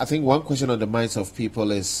 I think one question on the minds of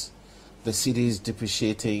people is the city is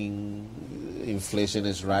depreciating, inflation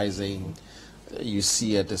is rising, you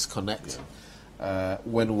see a disconnect.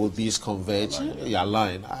 When will these converge?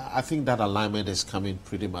 Align. I think that alignment is coming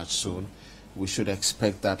pretty much soon. We should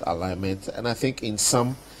expect that alignment. And I think in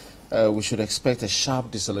some, we should expect a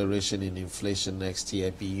sharp deceleration in inflation next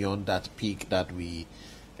year beyond that peak that we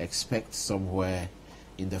expect somewhere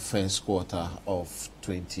in the first quarter of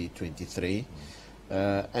 2023.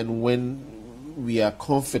 And when we are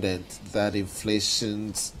confident that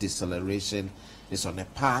inflation's deceleration is on a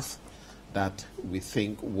path that we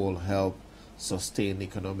think will help sustain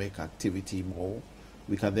economic activity more,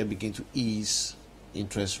 we can then begin to ease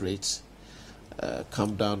interest rates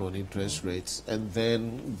come down on interest rates, and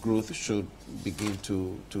then growth should begin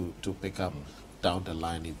to pick up down the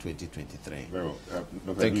line in 2023. Very well.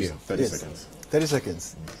 Thank you. 30 seconds. 30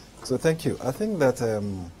 seconds. So thank you. I think that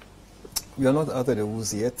we are not out of the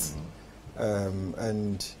woods yet,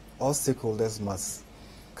 and all stakeholders must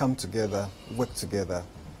come together, work together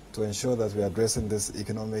to ensure that we are addressing these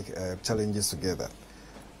economic challenges together.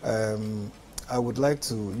 I would like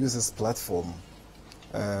to use this platform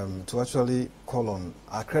to actually call on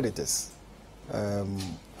our creditors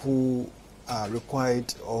who are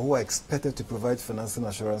required or who are expected to provide financing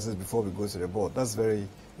assurances before we go to the board. That's very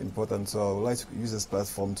important. So I would like to use this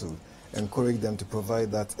platform to encourage them to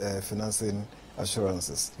provide that financing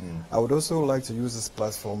assurances. I would also like to use this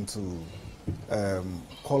platform to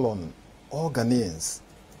call on all Ghanaians.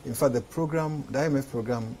 In fact, the IMF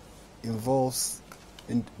program involves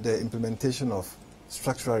the implementation of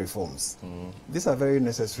structural reforms. These are very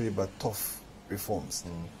necessary but tough reforms.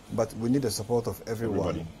 But we need the support of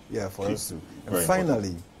everyone. Yeah, for us to. And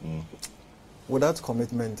finally, without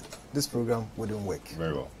commitment, this program wouldn't work.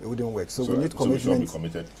 Very well. It wouldn't work. So we need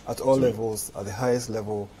commitment at all levels, at the highest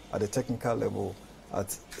level, at the technical level, at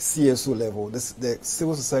CSO level. The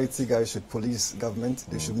civil society guys should police government.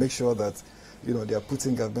 They should make sure that they are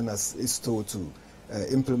putting government as its tool to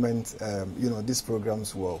implement these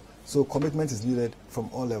programs well. So commitment is needed from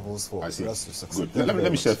all levels for us to succeed. Good.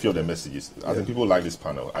 Let me share a few of the messages. I think people like this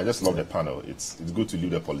panel. I just love the panel. It's good to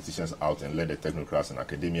leave the politicians out and let the technocrats and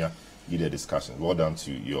academia lead the discussion. Well done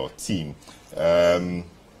to your team.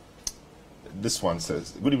 This one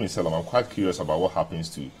says, good evening, Selorm. I'm quite curious about what happens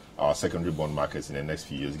to our secondary bond markets in the next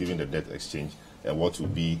few years, given the debt exchange, and what will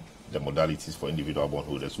be the modalities for individual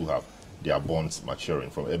bondholders who have their bonds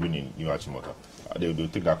maturing. From Ebony in New Achimota. They'll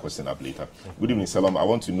take that question up later. Good evening, Selorm. I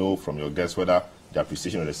want to know from your guests whether the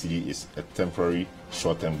appreciation of the cedi is a temporary,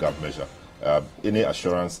 short-term gap measure. Any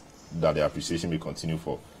assurance that the appreciation may continue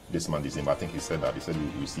for this month, December? I think he said that. He said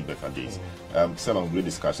we will see better days. Selorm, great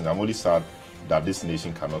discussion. I'm only sad that this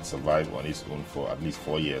nation cannot survive on its own for at least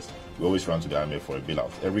 4 years. We always run to the IMF for a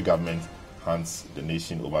bailout. Every government hands the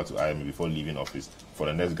nation over to IMF before leaving office for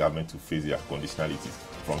the next government to face their conditionalities.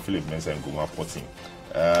 From Philip Mensah and Goma Potting.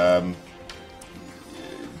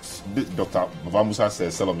 Dr. Babamusa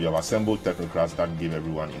says, Selorm, you have assembled technocrats that gave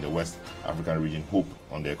everyone in the West African region hope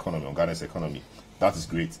on the economy, on Ghana's economy. That is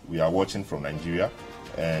great. We are watching from Nigeria,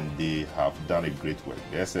 and they have done a great work.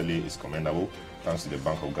 The SLA is commendable, thanks to the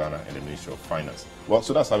Bank of Ghana and the Ministry of Finance. Well,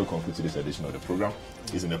 so that's how we conclude today's edition of the program.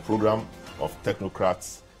 It's in a program of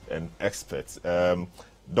technocrats and experts.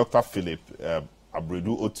 Dr. Philip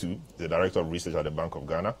Abredu-Otu, the Director of Research at the Bank of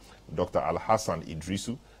Ghana. Dr. Al-Hassan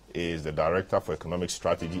Idrisu is the Director for Economic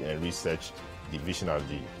Strategy and Research Division at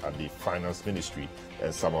the Finance Ministry.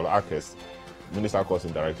 And Samuel Akes, Minister Course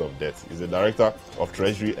Director of Debt, is the Director of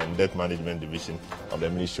Treasury and Debt Management Division of the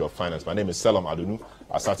Ministry of Finance. My name is Selorm Adonoo.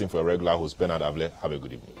 I'm starting for a regular host, Bernard Avle. Have a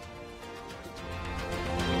good evening.